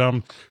with the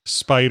dumb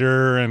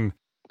spider and.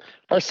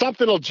 Or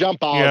something will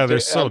jump out. Yeah, they're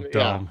so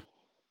dumb.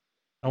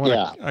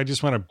 Yeah. I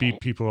just want to beat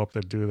people up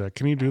that do that.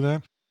 Can you do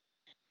that?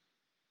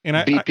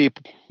 And beat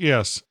people.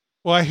 Yes.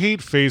 Well, I hate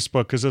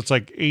Facebook because it's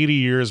like 80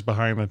 years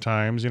behind the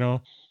times, by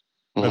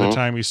the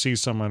time you see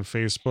some on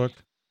Facebook.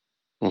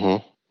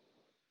 Mm-hmm.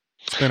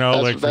 It's been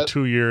out for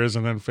 2 years,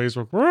 and then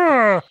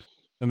Facebook,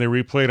 and they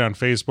replay it on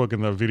Facebook,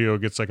 and the video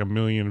gets like 1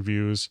 million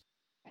views.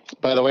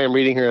 By the way, I'm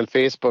reading here on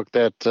Facebook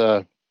that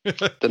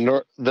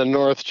the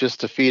North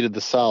just defeated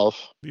the South.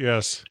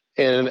 Yes.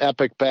 In an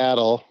epic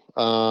battle.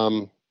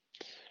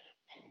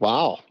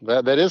 Wow,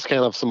 that is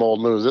kind of some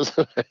old news,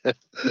 isn't it?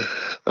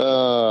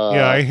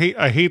 Yeah,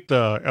 I hate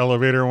the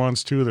elevator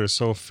ones too. They're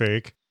so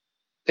fake.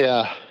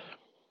 Yeah.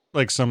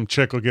 Like some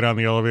chick will get on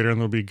the elevator and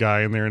there'll be a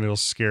guy in there and he'll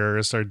scare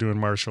her, start doing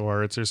martial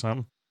arts or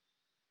something.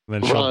 And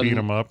then she'll beat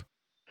him up.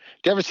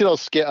 Do you ever see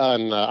those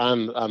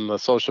on the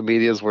social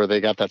medias where they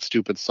got that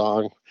stupid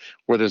song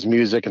where there's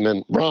music and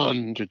then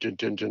run?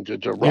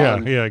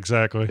 Yeah,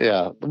 exactly.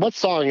 Yeah. What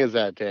song is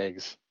that,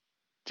 Dags?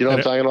 Do you know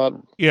what I'm talking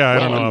about? Yeah, I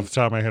don't know off the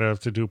top of my head. I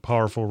have to do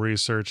powerful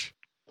research.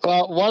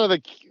 Well, one of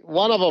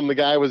them, the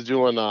guy was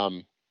doing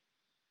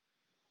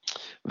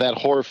that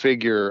horror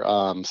figure,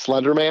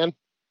 Slender Man.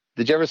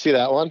 Did you ever see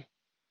that one?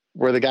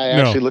 Where the guy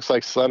actually looks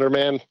like Slender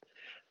Man?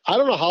 I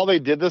don't know how they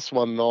did this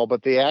one though,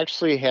 but they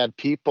actually had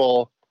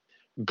people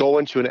go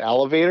into an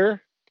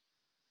elevator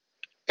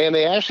and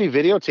they actually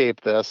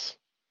videotaped this,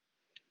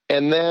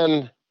 and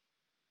then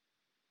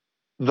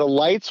the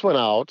lights went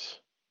out.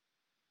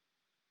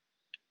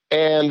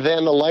 And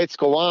then the lights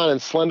go on,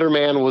 and Slender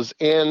Man was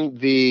in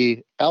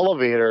the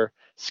elevator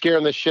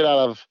scaring the shit out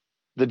of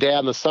the dad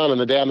and the son,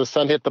 and the dad and the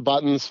son hit the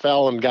buttons,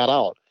 fell, and got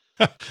out.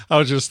 I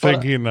was just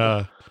thinking,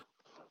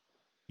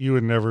 you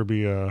would never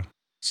be a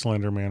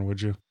Slender Man, would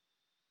you?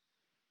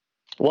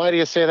 Why do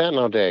you say that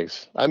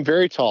nowadays? I'm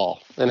very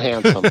tall and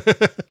handsome.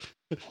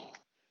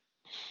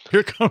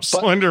 Here comes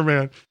Slender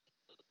Man.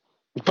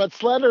 But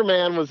Slender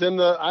Man was I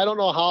don't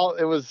know how,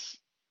 it was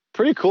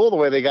pretty cool the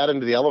way they got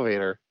into the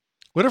elevator.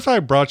 What if I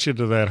brought you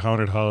to that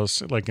haunted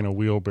house, like in a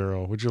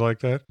wheelbarrow? Would you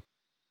like that?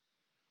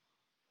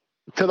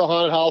 To the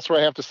haunted house where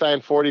I have to sign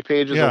 40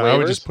 pages of waivers? Yeah, I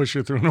would just push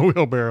you through in a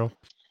wheelbarrow.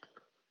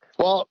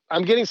 Well,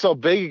 I'm getting so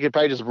big, you could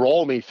probably just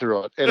roll me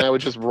through it, and I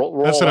would just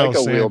roll like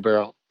a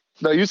wheelbarrow.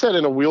 No, you said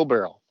in a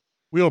wheelbarrow.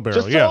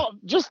 Wheelbarrow, yeah.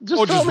 Just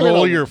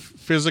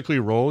physically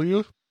roll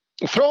you?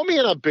 Throw me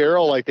in a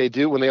barrel like they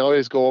do when they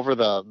always go over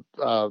the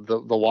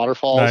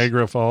waterfalls.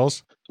 Niagara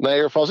Falls.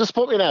 Niagara Falls. Just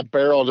put me in that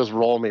barrel and just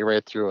roll me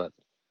right through it.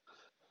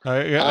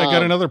 I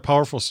got another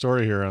powerful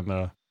story here on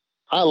the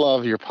I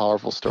love your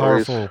powerful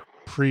stories. powerful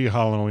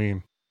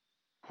pre-Halloween.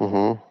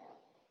 Mm-hmm.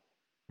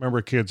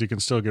 Remember, kids, you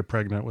can still get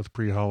pregnant with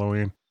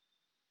pre-Halloween.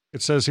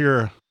 It says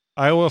here,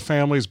 Iowa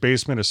family's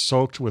basement is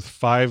soaked with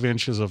 5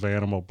 inches of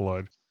animal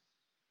blood.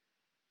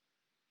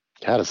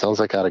 God, it sounds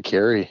like out of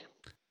Cary.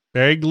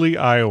 Bagley,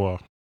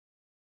 Iowa.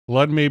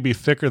 Blood may be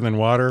thicker than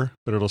water,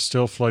 but it'll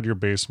still flood your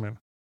basement.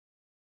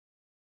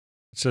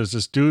 It says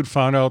this dude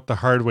found out the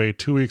hard way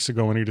 2 weeks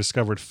ago when he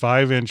discovered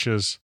 5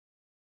 inches.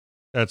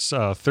 That's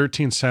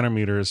 13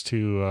 centimeters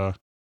to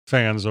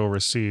fans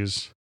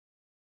overseas.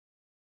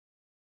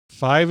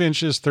 5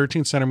 inches,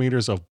 13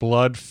 centimeters of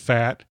blood,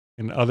 fat,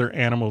 and other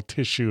animal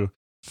tissue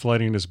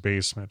flooding his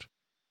basement.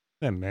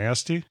 Isn't that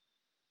nasty?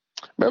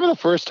 Remember the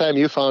first time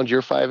you found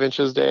your 5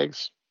 inches,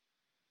 Dags?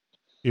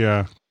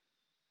 Yeah.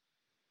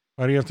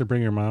 Why do you have to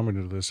bring your mom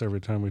into this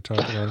every time we talk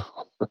about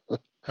it? All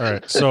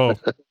right, so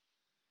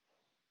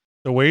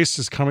the waste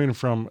is coming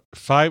from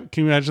 5.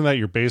 Can you imagine that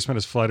your basement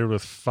is flooded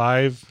with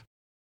 5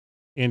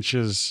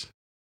 inches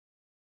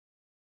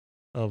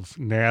of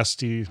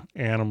nasty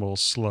animal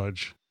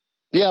sludge?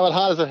 Yeah, but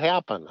how does it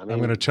happen? I mean, I'm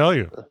going to tell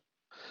you.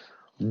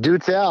 Do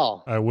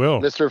tell. I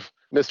will.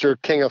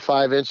 Mr. King of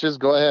 5 inches,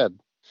 go ahead.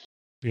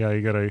 Yeah,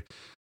 you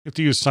have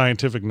to use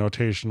scientific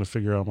notation to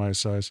figure out my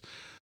size.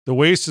 The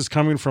waste is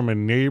coming from a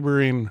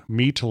neighboring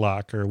meat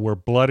locker where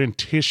blood and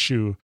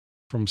tissue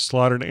from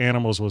slaughtered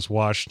animals was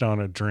washed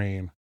down a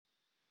drain.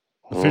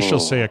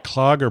 Officials say a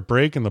clog or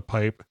break in the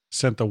pipe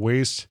sent the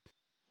waste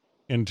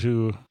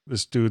into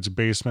this dude's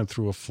basement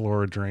through a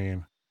floor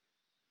drain.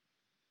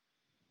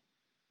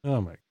 Oh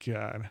my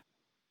God.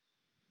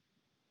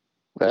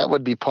 That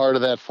would be part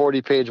of that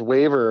 40-page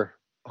waiver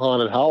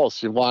haunted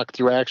house. You walk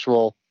through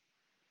actual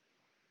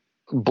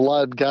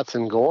blood, guts,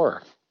 and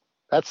gore.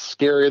 That's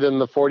scarier than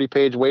the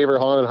 40-page waiver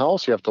haunted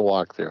house you have to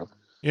walk through.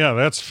 Yeah,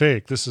 that's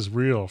fake. This is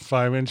real.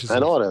 5 inches I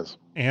know it is.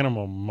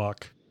 Animal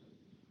muck.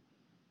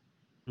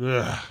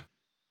 Ugh.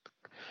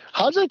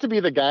 How'd you like to be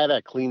the guy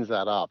that cleans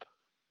that up?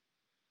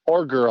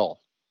 Or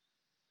girl?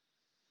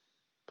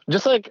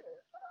 Just like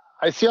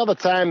I see all the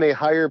time they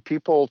hire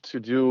people to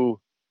do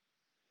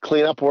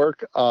cleanup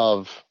work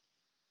of,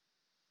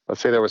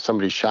 let's say there was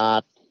somebody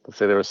shot. Let's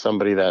say there was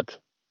somebody that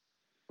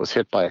was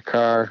hit by a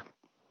car,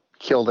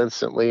 killed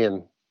instantly,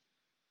 and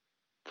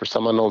for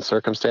some unknown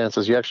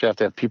circumstances, you actually have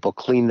to have people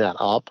clean that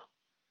up.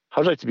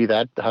 How'd you like to be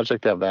that? How'd you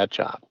like to have that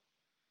job?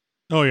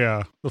 Oh,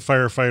 yeah. The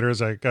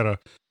firefighters, I got to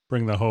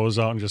bring the hose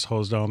out and just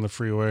hose down the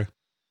freeway.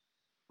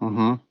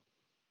 Mm-hmm.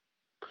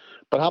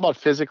 But how about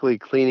physically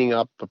cleaning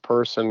up the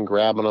person,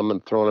 grabbing them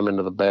and throwing them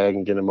into the bag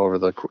and getting them over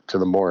to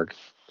the morgue?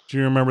 Do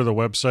you remember the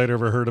website?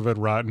 Ever heard of it?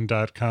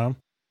 Rotten.com?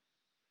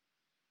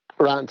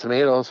 Rotten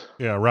Tomatoes.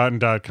 Yeah,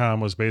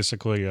 Rotten.com was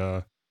basically,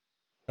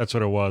 that's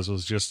what it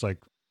was just like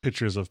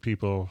pictures of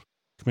people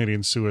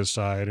committing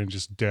suicide and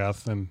just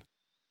death and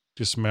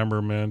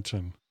dismemberment,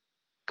 and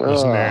it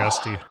was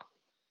nasty.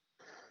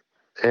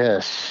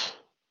 Yes.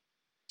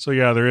 So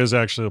yeah, there is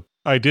actually,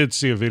 I did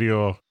see a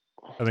video,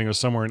 I think it was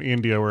somewhere in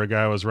India, where a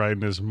guy was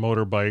riding his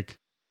motorbike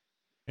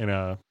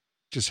and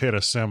just hit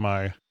a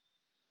semi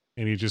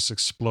and he just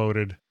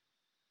exploded.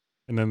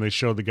 And then they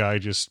showed the guy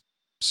just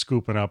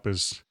scooping up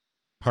his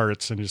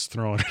parts and just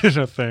throwing it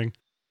in a thing.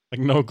 Like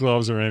no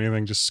gloves or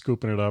anything, just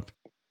scooping it up.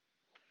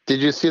 Did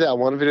you see that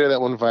one video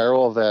that went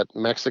viral of that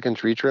Mexican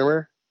tree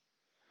trimmer?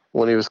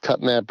 When he was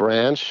cutting that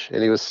branch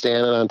and he was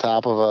standing on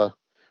top of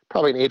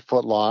probably an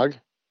 8-foot log.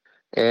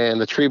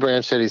 And the tree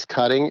branch that he's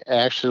cutting he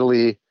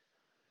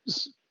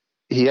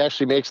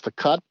actually makes the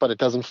cut, but it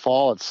doesn't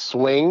fall. It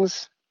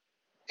swings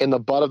and the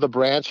butt of the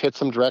branch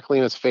hits him directly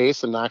in his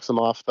face and knocks him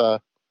off the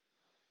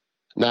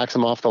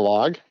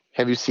log.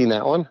 Have you seen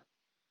that one?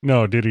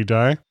 No, did he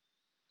die?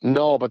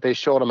 No, but they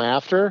showed him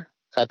after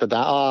at the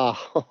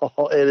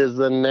it is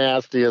the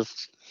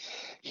nastiest.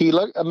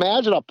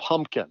 Imagine a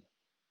pumpkin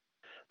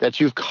that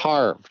you've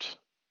carved.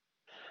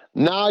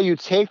 Now you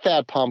take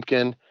that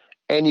pumpkin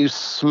and you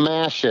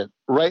smash it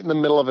right in the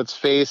middle of its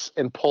face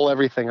and pull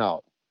everything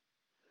out.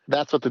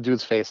 That's what the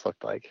dude's face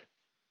looked like.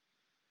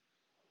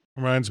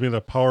 Reminds me of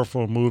the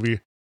powerful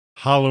movie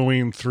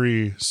Halloween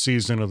 3: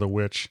 Season of the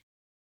Witch.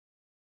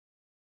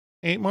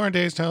 8 more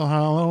days till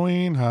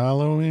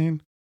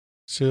Halloween,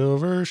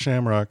 Silver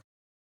Shamrock.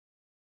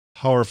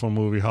 Powerful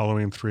movie,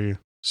 Halloween 3: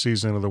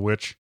 Season of the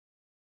Witch.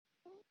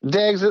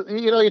 Dags,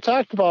 you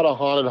talked about a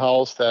haunted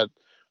house that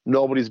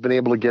nobody's been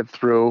able to get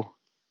through.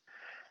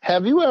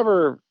 Have you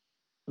ever,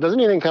 does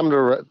anything come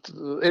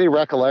to any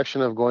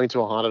recollection of going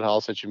to a haunted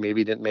house that you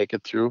maybe didn't make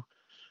it through?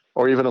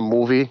 Or even a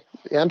movie?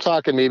 I'm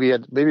talking maybe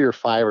you're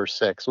 5 or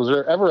 6. Was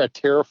there ever a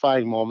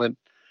terrifying moment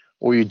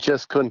where you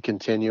just couldn't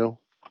continue?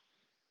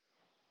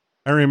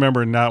 I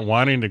remember not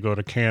wanting to go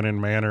to Cannon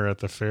Manor at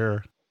the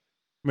fair,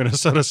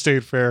 Minnesota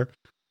State Fair.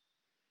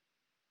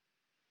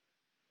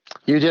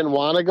 You didn't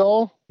want to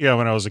go? Yeah,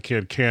 when I was a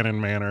kid, Cannon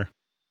Manor.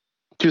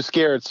 Too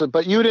scared. So,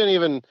 but you didn't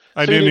even.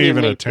 I so you didn't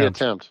even make the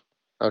attempt. attempt.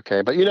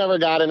 Okay, but you never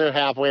got in there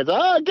halfway and said,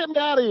 "Oh, get me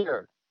out of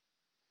here."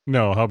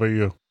 No, how about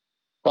you?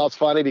 Well, it's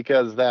funny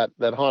because that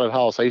haunted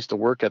house, I used to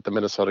work at the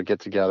Minnesota Get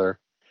Together,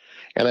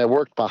 and I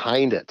worked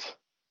behind it.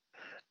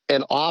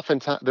 And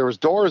oftentimes there was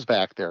doors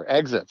back there,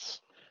 exits,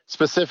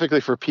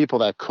 specifically for people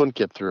that couldn't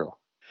get through.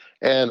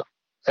 And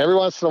every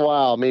once in a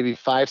while, maybe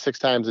 5-6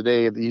 times a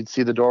day, you'd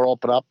see the door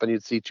open up and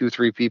you'd see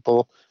 2-3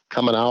 people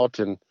coming out,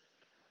 and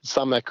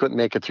some that couldn't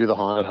make it through the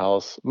haunted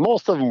house.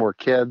 Most of them were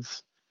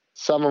kids.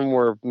 Some of them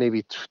were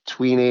maybe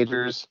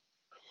teenagers.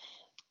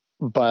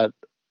 But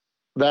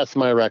that's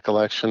my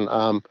recollection.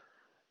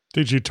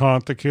 Did you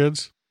taunt the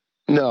kids?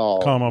 No.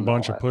 Call them a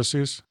bunch of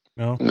pussies?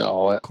 No?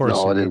 No, Of course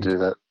no, you I didn't do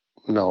that.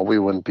 No, we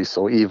wouldn't be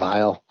so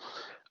evil.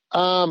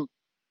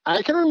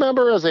 I can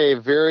remember as a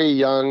very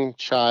young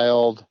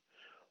child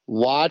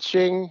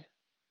watching.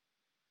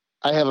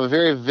 I have a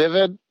very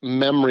vivid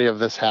memory of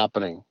this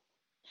happening.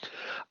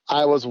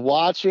 I was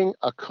watching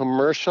a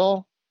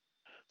commercial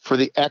for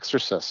The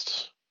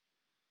Exorcist,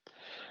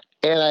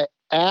 and I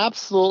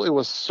absolutely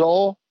was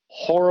so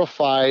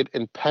horrified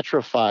and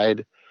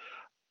petrified.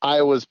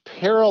 I was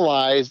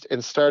paralyzed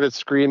and started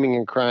screaming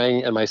and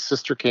crying, and my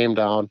sister came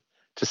down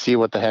to see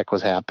what the heck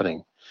was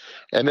happening.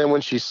 And then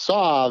when she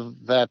saw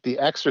that The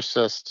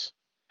Exorcist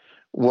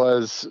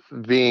was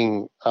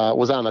on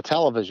the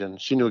television,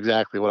 she knew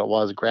exactly what it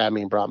was, grabbed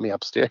me and brought me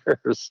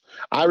upstairs.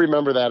 I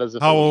remember that as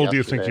if How it was old do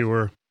you think yesterday. you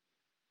were?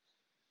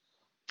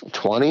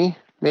 20,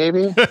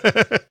 maybe?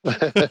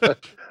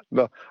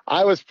 No,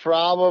 I was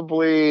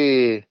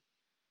probably,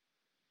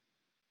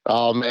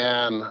 oh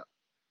man.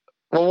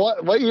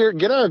 Well, what year?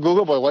 Get on a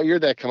Google Boy. What year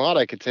did that come out?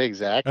 I could tell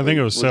exactly. I think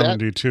it was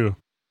 72.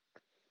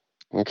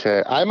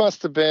 Okay, I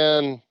must have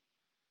been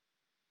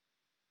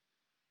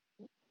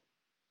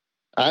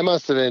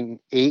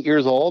 8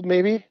 years old,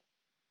 maybe.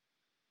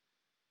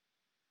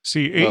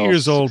 See, 8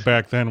 years old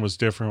back then was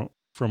different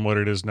from what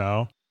it is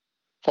now.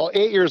 Well,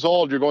 8 years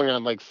old, you're going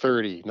on like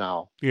 30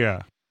 now.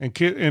 Yeah.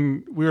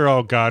 And we were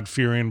all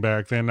God-fearing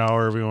back then. Now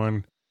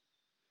everyone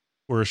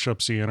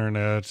worships the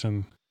internet.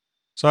 And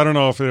so I don't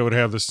know if it would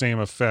have the same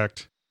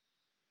effect.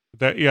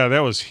 That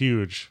was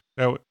huge.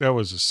 That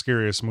was the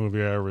scariest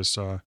movie I ever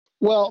saw.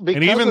 Well,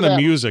 because and even of the that,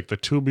 music, the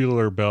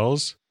Tubular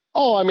Bells.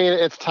 Oh, I mean,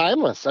 it's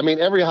timeless. I mean,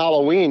 every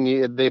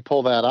Halloween they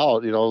pull that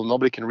out. You know,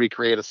 nobody can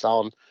recreate a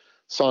song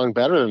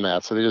better than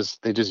that, so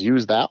they just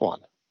use that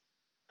one.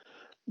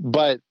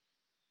 But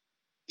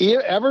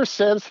ever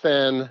since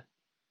then,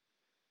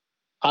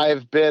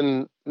 I've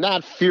been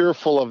not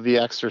fearful of The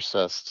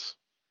Exorcist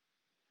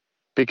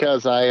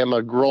because I am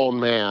a grown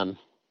man,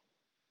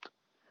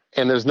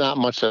 and there's not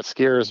much that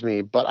scares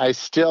me. But I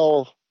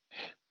still,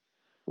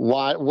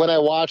 when I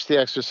watch The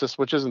Exorcist,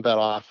 which isn't that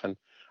often,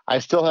 I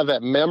still have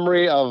that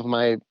memory of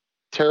my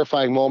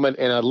terrifying moment,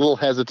 and I'm a little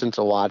hesitant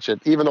to watch it,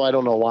 even though I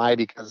don't know why,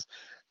 because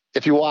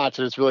if you watch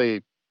it, it's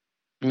really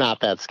not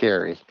that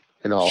scary,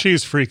 you know.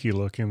 She's freaky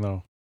looking,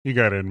 though. You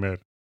got to admit.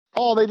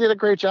 Oh, they did a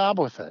great job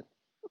with it.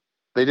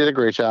 They did a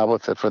great job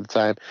with it for the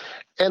time.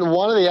 And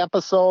one of the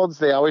episodes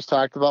they always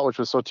talked about, which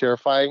was so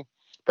terrifying,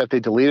 that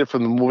they deleted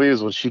from the movie,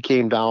 was when she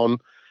came down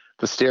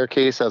the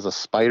staircase as a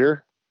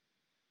spider.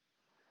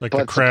 Like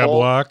the crab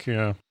walk,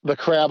 yeah. The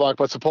crab walk,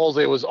 but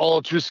supposedly it was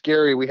too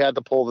scary. We had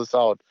to pull this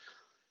out.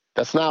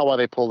 That's not why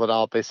they pulled it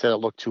out. They said it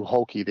looked too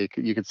hokey.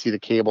 You could see the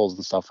cables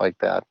and stuff like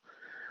that.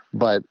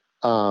 But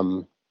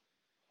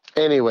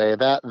anyway,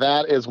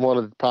 that is one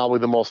of probably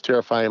the most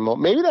terrifying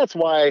moments. Maybe that's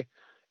why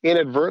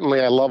inadvertently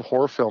I love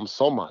horror films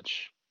so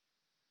much.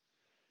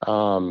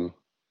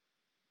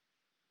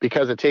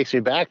 Because it takes me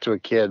back to a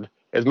kid.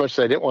 As much as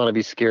I didn't want to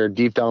be scared,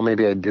 deep down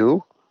maybe I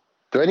do.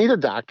 Do I need a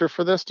doctor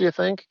for this, do you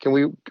think? Can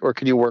you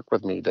work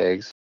with me,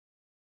 Dags?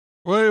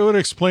 Well, it would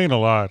explain a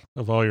lot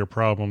of all your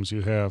problems you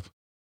have.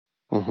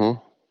 Mm-hmm.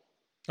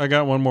 I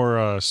got one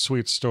more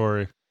sweet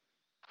story.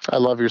 I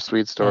love your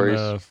sweet stories.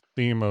 On the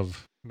theme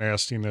of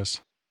nastiness.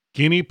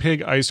 Guinea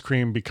pig ice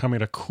cream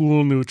becoming a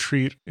cool new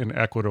treat in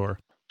Ecuador.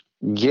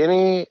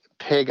 Guinea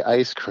pig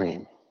ice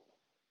cream.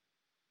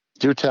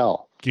 Do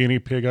tell. Guinea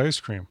pig ice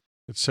cream.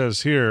 It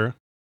says here,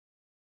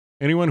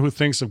 anyone who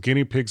thinks of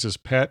guinea pigs as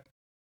pets,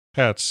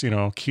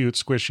 cute,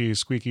 squishy,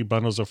 squeaky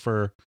bundles of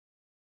fur,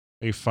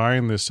 they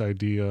find this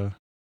idea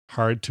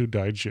hard to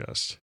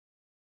digest.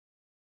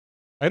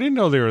 I didn't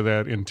know they were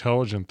that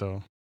intelligent,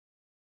 though.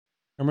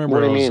 I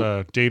remember I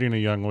was dating a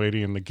young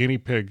lady, and the guinea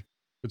pig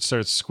would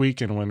start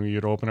squeaking when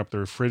you'd open up the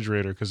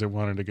refrigerator because it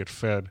wanted to get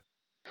fed.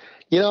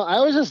 You know,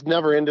 I was just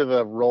never into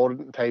the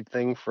rodent type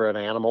thing for an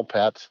animal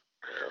pet.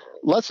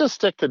 Let's just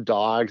stick to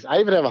dogs. I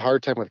even have a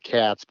hard time with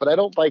cats, but I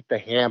don't like the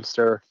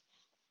hamster,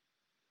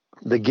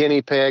 the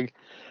guinea pig.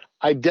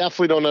 I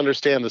definitely don't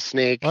understand the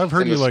snake. Well, I've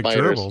heard you like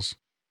spiders. gerbils.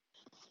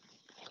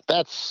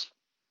 That's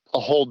a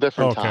whole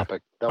different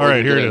topic. All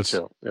right, here it is.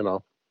 You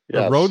know,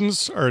 yes.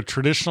 Rodents are a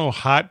traditional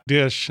hot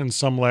dish in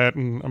some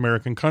Latin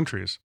American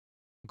countries,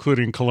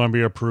 including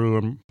Colombia, Peru,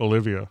 and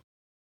Bolivia.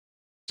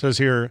 It says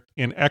here,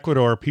 in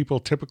Ecuador, people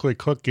typically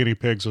cook guinea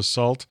pigs with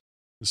salt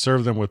and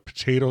serve them with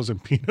potatoes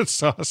and peanut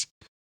sauce.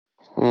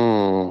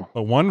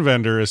 But one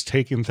vendor is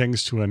taking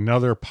things to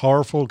another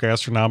powerful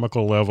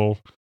gastronomical level,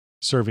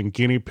 serving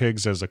guinea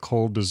pigs as a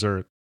cold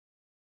dessert.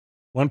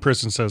 One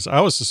person says, I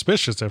was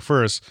suspicious at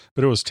first,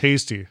 but it was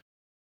tasty,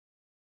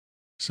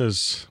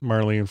 says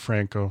Marlene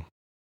Franco.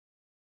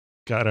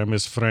 God, I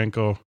miss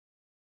Franco.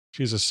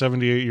 She's a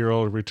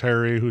 78-year-old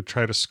retiree who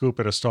tried to scoop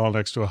at a stall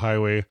next to a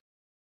highway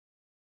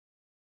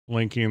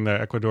linking the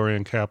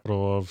Ecuadorian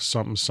capital of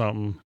something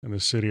something and the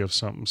city of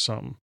something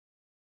something.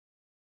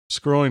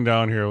 Scrolling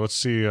down here, let's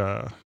see.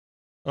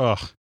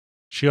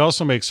 She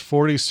also makes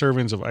 40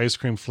 servings of ice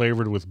cream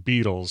flavored with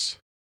beetles.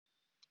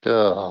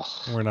 Ugh.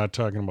 We're not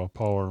talking about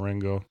Power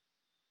Ringo.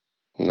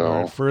 No.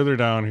 All right, further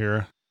down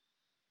here.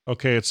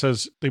 Okay, it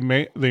says they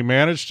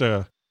managed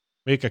to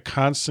make a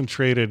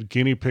concentrated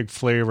guinea pig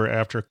flavor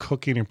after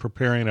cooking and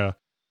preparing a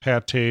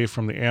pate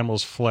from the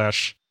animal's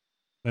flesh.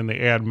 Then they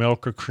add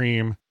milk or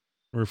cream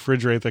and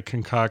refrigerate the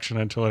concoction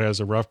until it has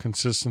a rough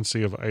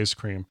consistency of ice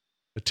cream.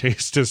 The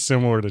taste is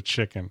similar to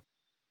chicken.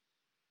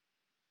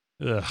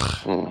 Ugh.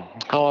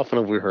 How often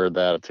have we heard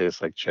that? It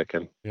tastes like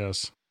chicken.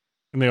 Yes.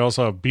 And they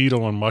also have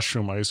beetle and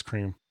mushroom ice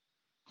cream.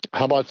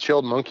 How about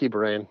chilled monkey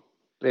brain?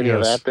 Any of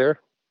Yes. that there?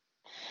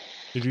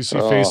 Did you see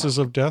Faces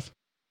of Death?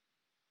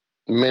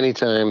 Many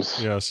times.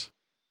 Yes.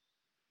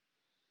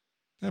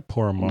 That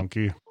poor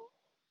monkey.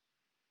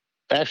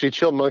 Actually,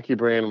 chilled monkey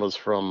brain was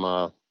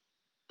from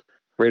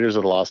Raiders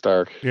of the Lost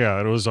Ark. Yeah,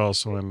 it was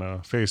also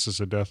in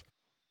Faces of Death.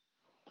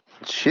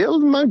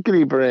 Chilled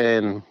monkey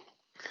brain.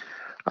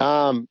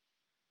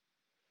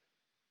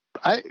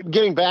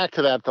 Getting back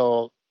to that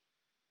though,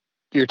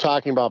 you're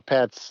talking about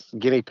pets,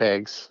 guinea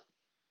pigs.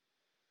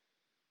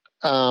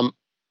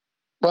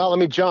 Well, let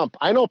me jump.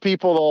 I know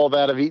people though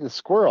that have eaten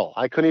squirrel.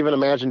 I couldn't even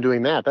imagine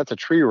doing that. That's a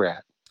tree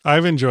rat.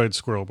 I've enjoyed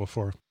squirrel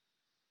before.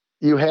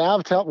 You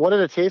have? What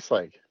did it taste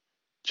like?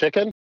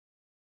 Chicken?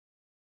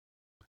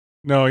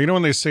 No, you know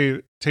when they say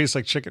it tastes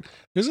like chicken?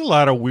 There's a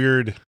lot of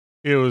weird.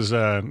 It was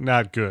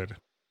not good.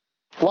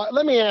 Well,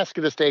 let me ask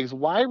you this, Diggs.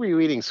 Why were you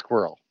eating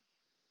squirrel?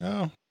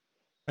 Oh,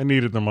 I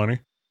needed the money.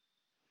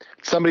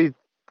 Somebody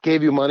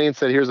gave you money and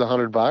said, "Here's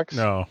 $100."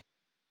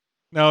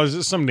 No, is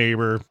this some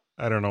neighbor?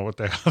 I don't know what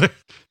the hell.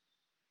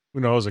 Who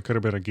knows? It could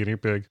have been a guinea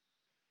pig.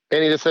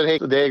 And he just said, "Hey,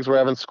 Diggs, we're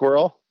having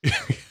squirrel."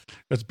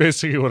 That's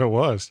basically what it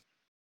was.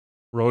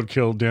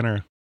 Roadkill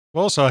dinner. We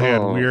also had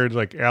weird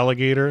like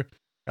alligator.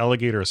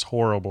 Alligator is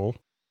horrible.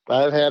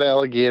 I've had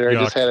alligator. Yuck.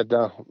 I just had it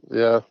down.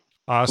 Yeah.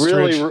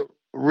 Ostrich.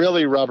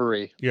 Really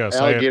rubbery. Yes.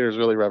 Alligator's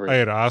really rubbery. I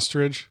had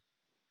ostrich.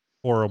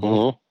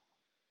 Horrible.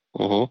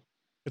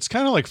 It's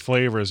kind of like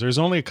flavors. There's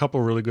only a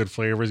couple really good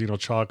flavors,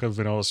 chocolate,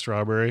 vanilla,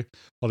 strawberry.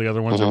 All the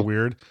other ones are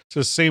weird. It's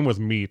the same with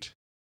meat.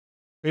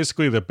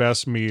 Basically, the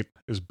best meat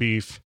is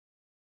beef,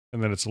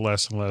 and then it's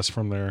less and less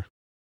from there.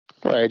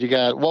 Right. You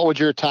got, what would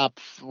your top,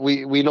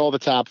 we know the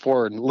top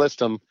four and list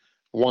them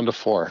 1 to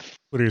 4.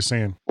 What are you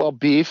saying? Well,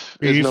 beef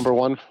is number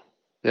 1.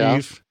 Yeah.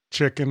 Beef,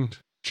 chicken,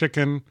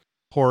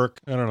 pork.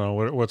 I don't know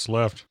what's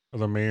left of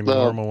the main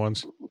normal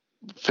ones.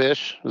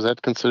 Fish, is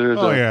that considered?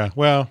 Oh yeah,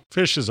 well,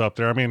 fish is up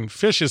there. I mean,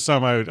 fish is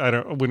something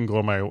I wouldn't go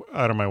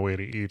out of my way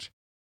to eat.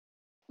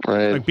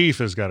 Right. Like beef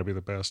has got to be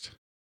the best,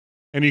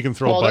 and you can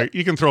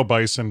throw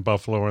bison,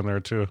 buffalo in there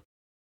too.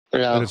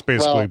 Yeah, and it's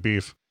basically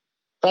beef.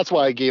 That's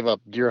why I gave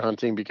up deer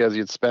hunting, because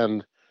you'd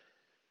spend,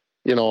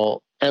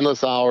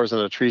 endless hours in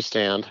a tree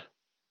stand.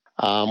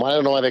 I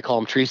don't know why they call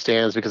them tree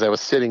stands, because I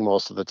was sitting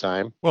most of the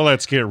time. Well,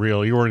 let's get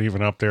real. You weren't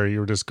even up there.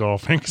 You were just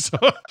golfing. So.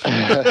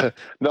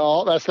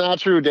 No, that's not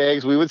true,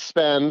 Dags. We would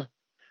spend,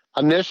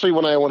 initially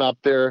when I went up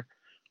there,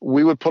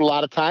 we would put a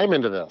lot of time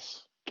into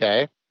this.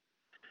 Okay.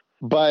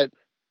 But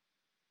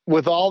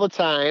with all the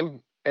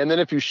time, and then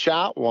if you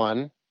shot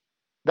one,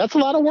 that's a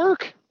lot of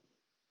work.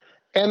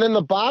 And then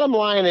the bottom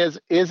line is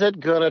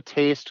it going to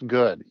taste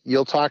good?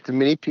 You'll talk to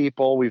many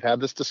people. We've had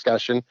this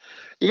discussion.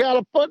 You got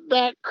to put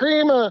that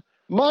cream of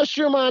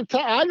mushroom on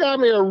top. I got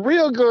me a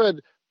real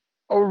good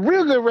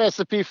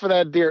recipe for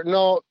that deer.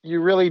 No,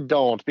 you really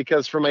don't,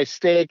 because for my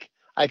steak,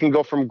 I can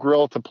go from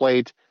grill to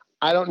plate.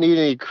 I don't need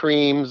any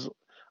creams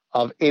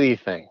of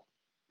anything.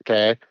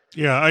 Okay.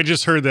 Yeah, I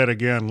just heard that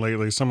again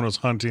lately. Someone was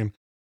hunting.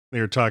 They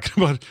were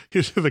talking about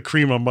the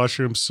cream of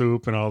mushroom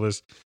soup and all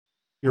this.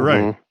 You're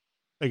right.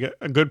 Like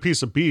a good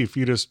piece of beef,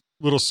 you just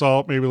little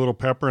salt, maybe a little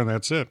pepper, and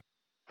that's it.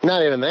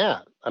 Not even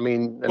that.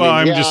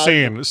 I'm just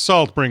saying,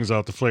 salt brings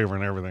out the flavor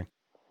and everything.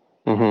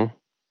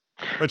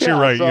 But you're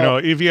right. So,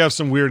 if you have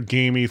some weird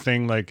gamey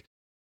thing like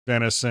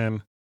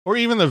venison, or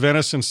even the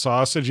venison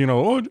sausage, do you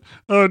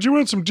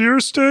want some deer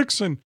sticks?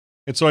 And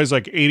it's always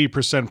like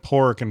 80%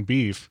 pork and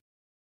beef.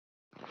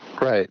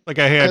 Right. Like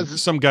I had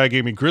some guy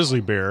gave me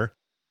grizzly bear,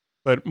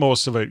 but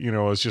most of it,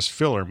 is just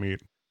filler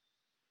meat.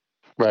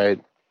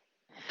 Right.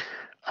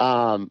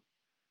 I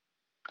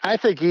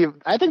think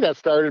that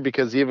started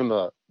because even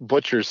the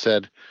butchers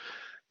said,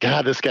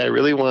 God, this guy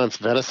really wants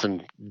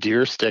venison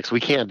deer sticks.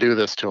 We can't do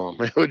this to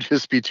him. It would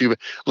just be too bad.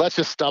 Let's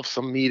just stuff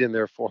some meat in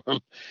there for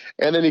him.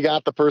 And then you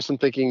got the person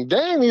thinking,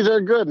 dang, these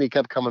are good. And he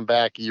kept coming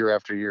back year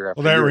after year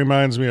after year. Well, that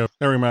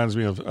reminds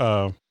me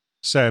of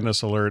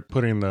Sadness Alert,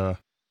 putting the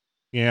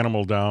the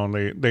animal down,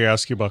 they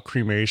ask you about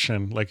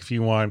cremation. Like if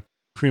you want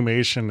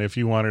cremation, if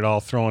you want it all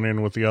thrown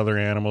in with the other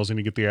animals and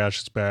you get the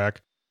ashes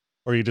back,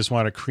 or you just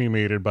want it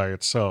cremated by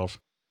itself,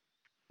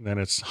 then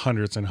it's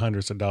hundreds and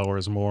hundreds of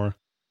dollars more.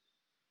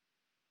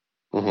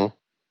 Mm-hmm.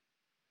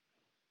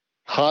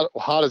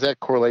 How does that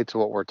correlate to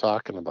what we're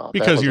talking about?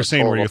 Because you're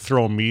saying where you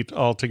throw meat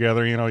all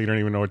together, you don't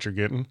even know what you're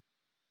getting.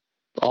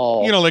 Oh,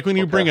 like when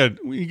you bring a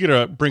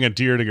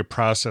deer to get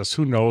processed,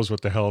 who knows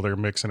what the hell they're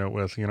mixing it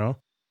with,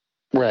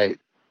 Right.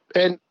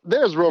 And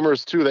there's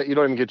rumors too that you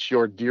don't even get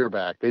your deer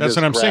back. That's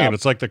what I'm saying.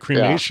 It's like the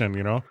cremation,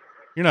 You're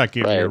not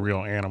getting your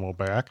real animal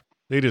back.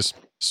 They just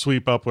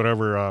sweep up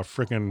whatever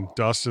freaking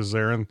dust is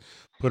there and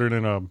put it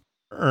in a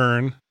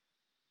urn.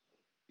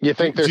 You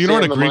think they're Do you know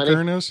what a the Greek money?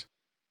 urn is?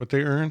 What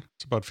they earn?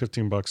 It's about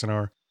 $15 an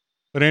hour.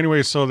 But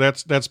anyway, so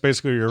that's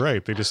basically, you're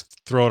right. They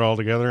just throw it all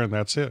together and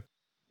that's it.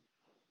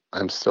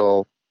 I'm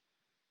still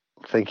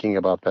thinking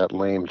about that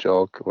lame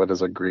joke. What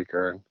is a Greek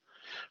urn?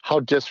 How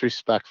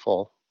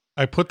disrespectful.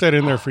 I put that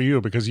in there for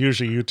you because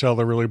usually you tell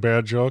the really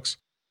bad jokes.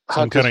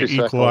 So I'm kind of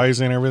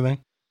equalizing everything.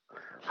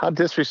 How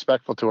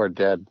disrespectful to our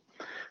dead.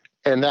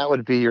 And that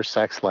would be your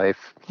sex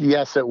life.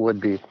 Yes, it would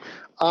be.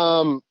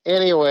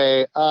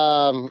 Anyway,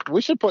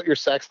 we should put your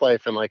sex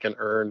life in like an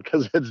urn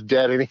because it's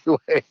dead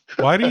anyway.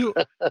 Why do you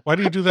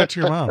do that to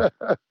your mom?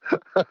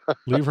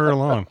 Leave her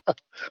alone.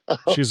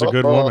 She's a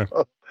good woman.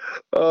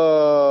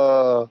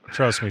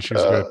 Trust me, she's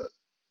good.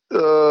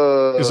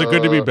 Is it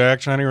good to be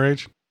back, Johnny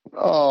Rage?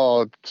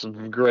 Oh, it's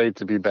great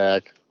to be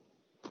back.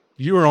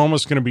 You were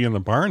almost going to be in the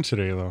barn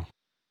today, though.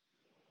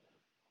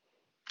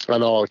 I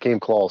know, it came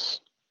close.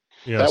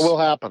 Yes. That will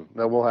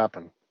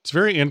happen. It's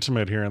very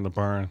intimate here in the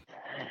barn.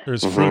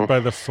 There's fruit by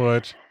the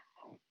foot.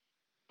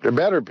 There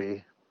better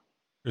be.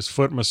 There's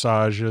foot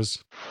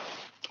massages.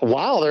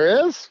 Wow,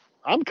 there is?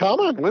 I'm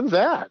coming. When's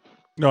that?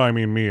 No, I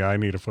mean me. I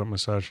need a foot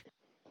massage.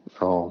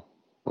 Oh,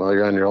 well,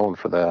 you're on your own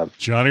for that.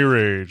 Johnny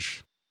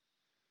Rage.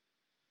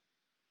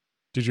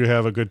 Did you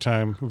have a good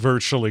time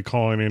virtually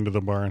calling into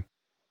the barn?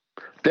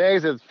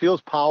 Days, it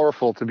feels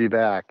powerful to be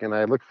back, and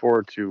I look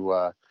forward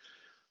to...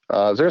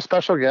 is there a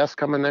special guest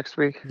coming next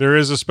week? There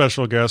is a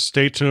special guest.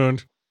 Stay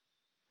tuned.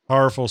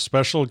 Powerful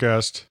special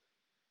guest.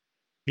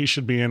 He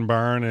should be in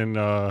barn,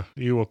 and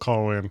you will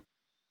call in.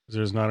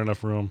 There's not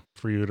enough room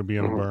for you to be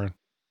in a barn.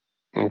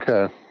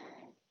 Okay.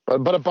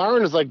 But a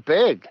barn is like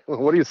big.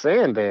 What are you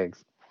saying,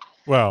 Diggs?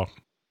 Well,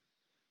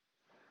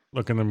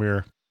 look in the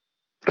mirror.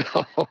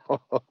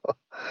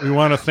 We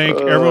want to thank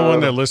everyone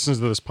that listens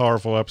to this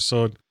powerful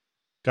episode.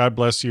 God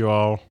bless you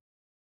all.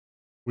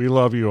 We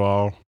love you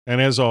all.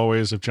 And as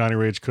always, if Johnny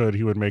Rage could,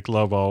 he would make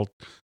love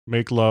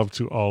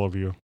to all of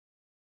you.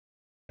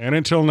 And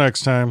until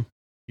next time,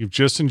 you've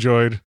just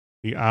enjoyed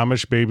the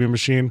Amish Baby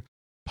Machine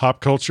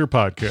Pop Culture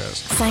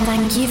Podcast.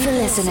 Thank you for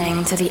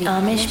listening to the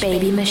Amish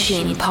Baby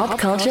Machine Pop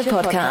Culture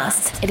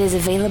Podcast. It is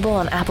available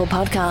on Apple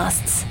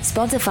Podcasts,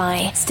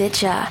 Spotify,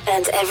 Stitcher,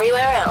 and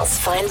everywhere else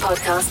fine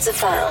podcasts are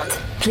found.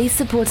 Please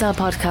support our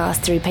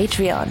podcast through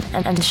Patreon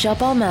and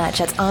shop our merch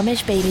at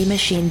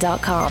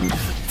AmishBabyMachine.com.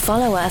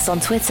 Follow us on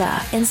Twitter,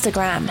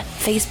 Instagram,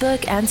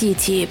 Facebook, and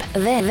YouTube.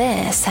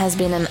 This has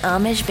been an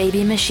Amish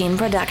Baby Machine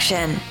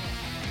production.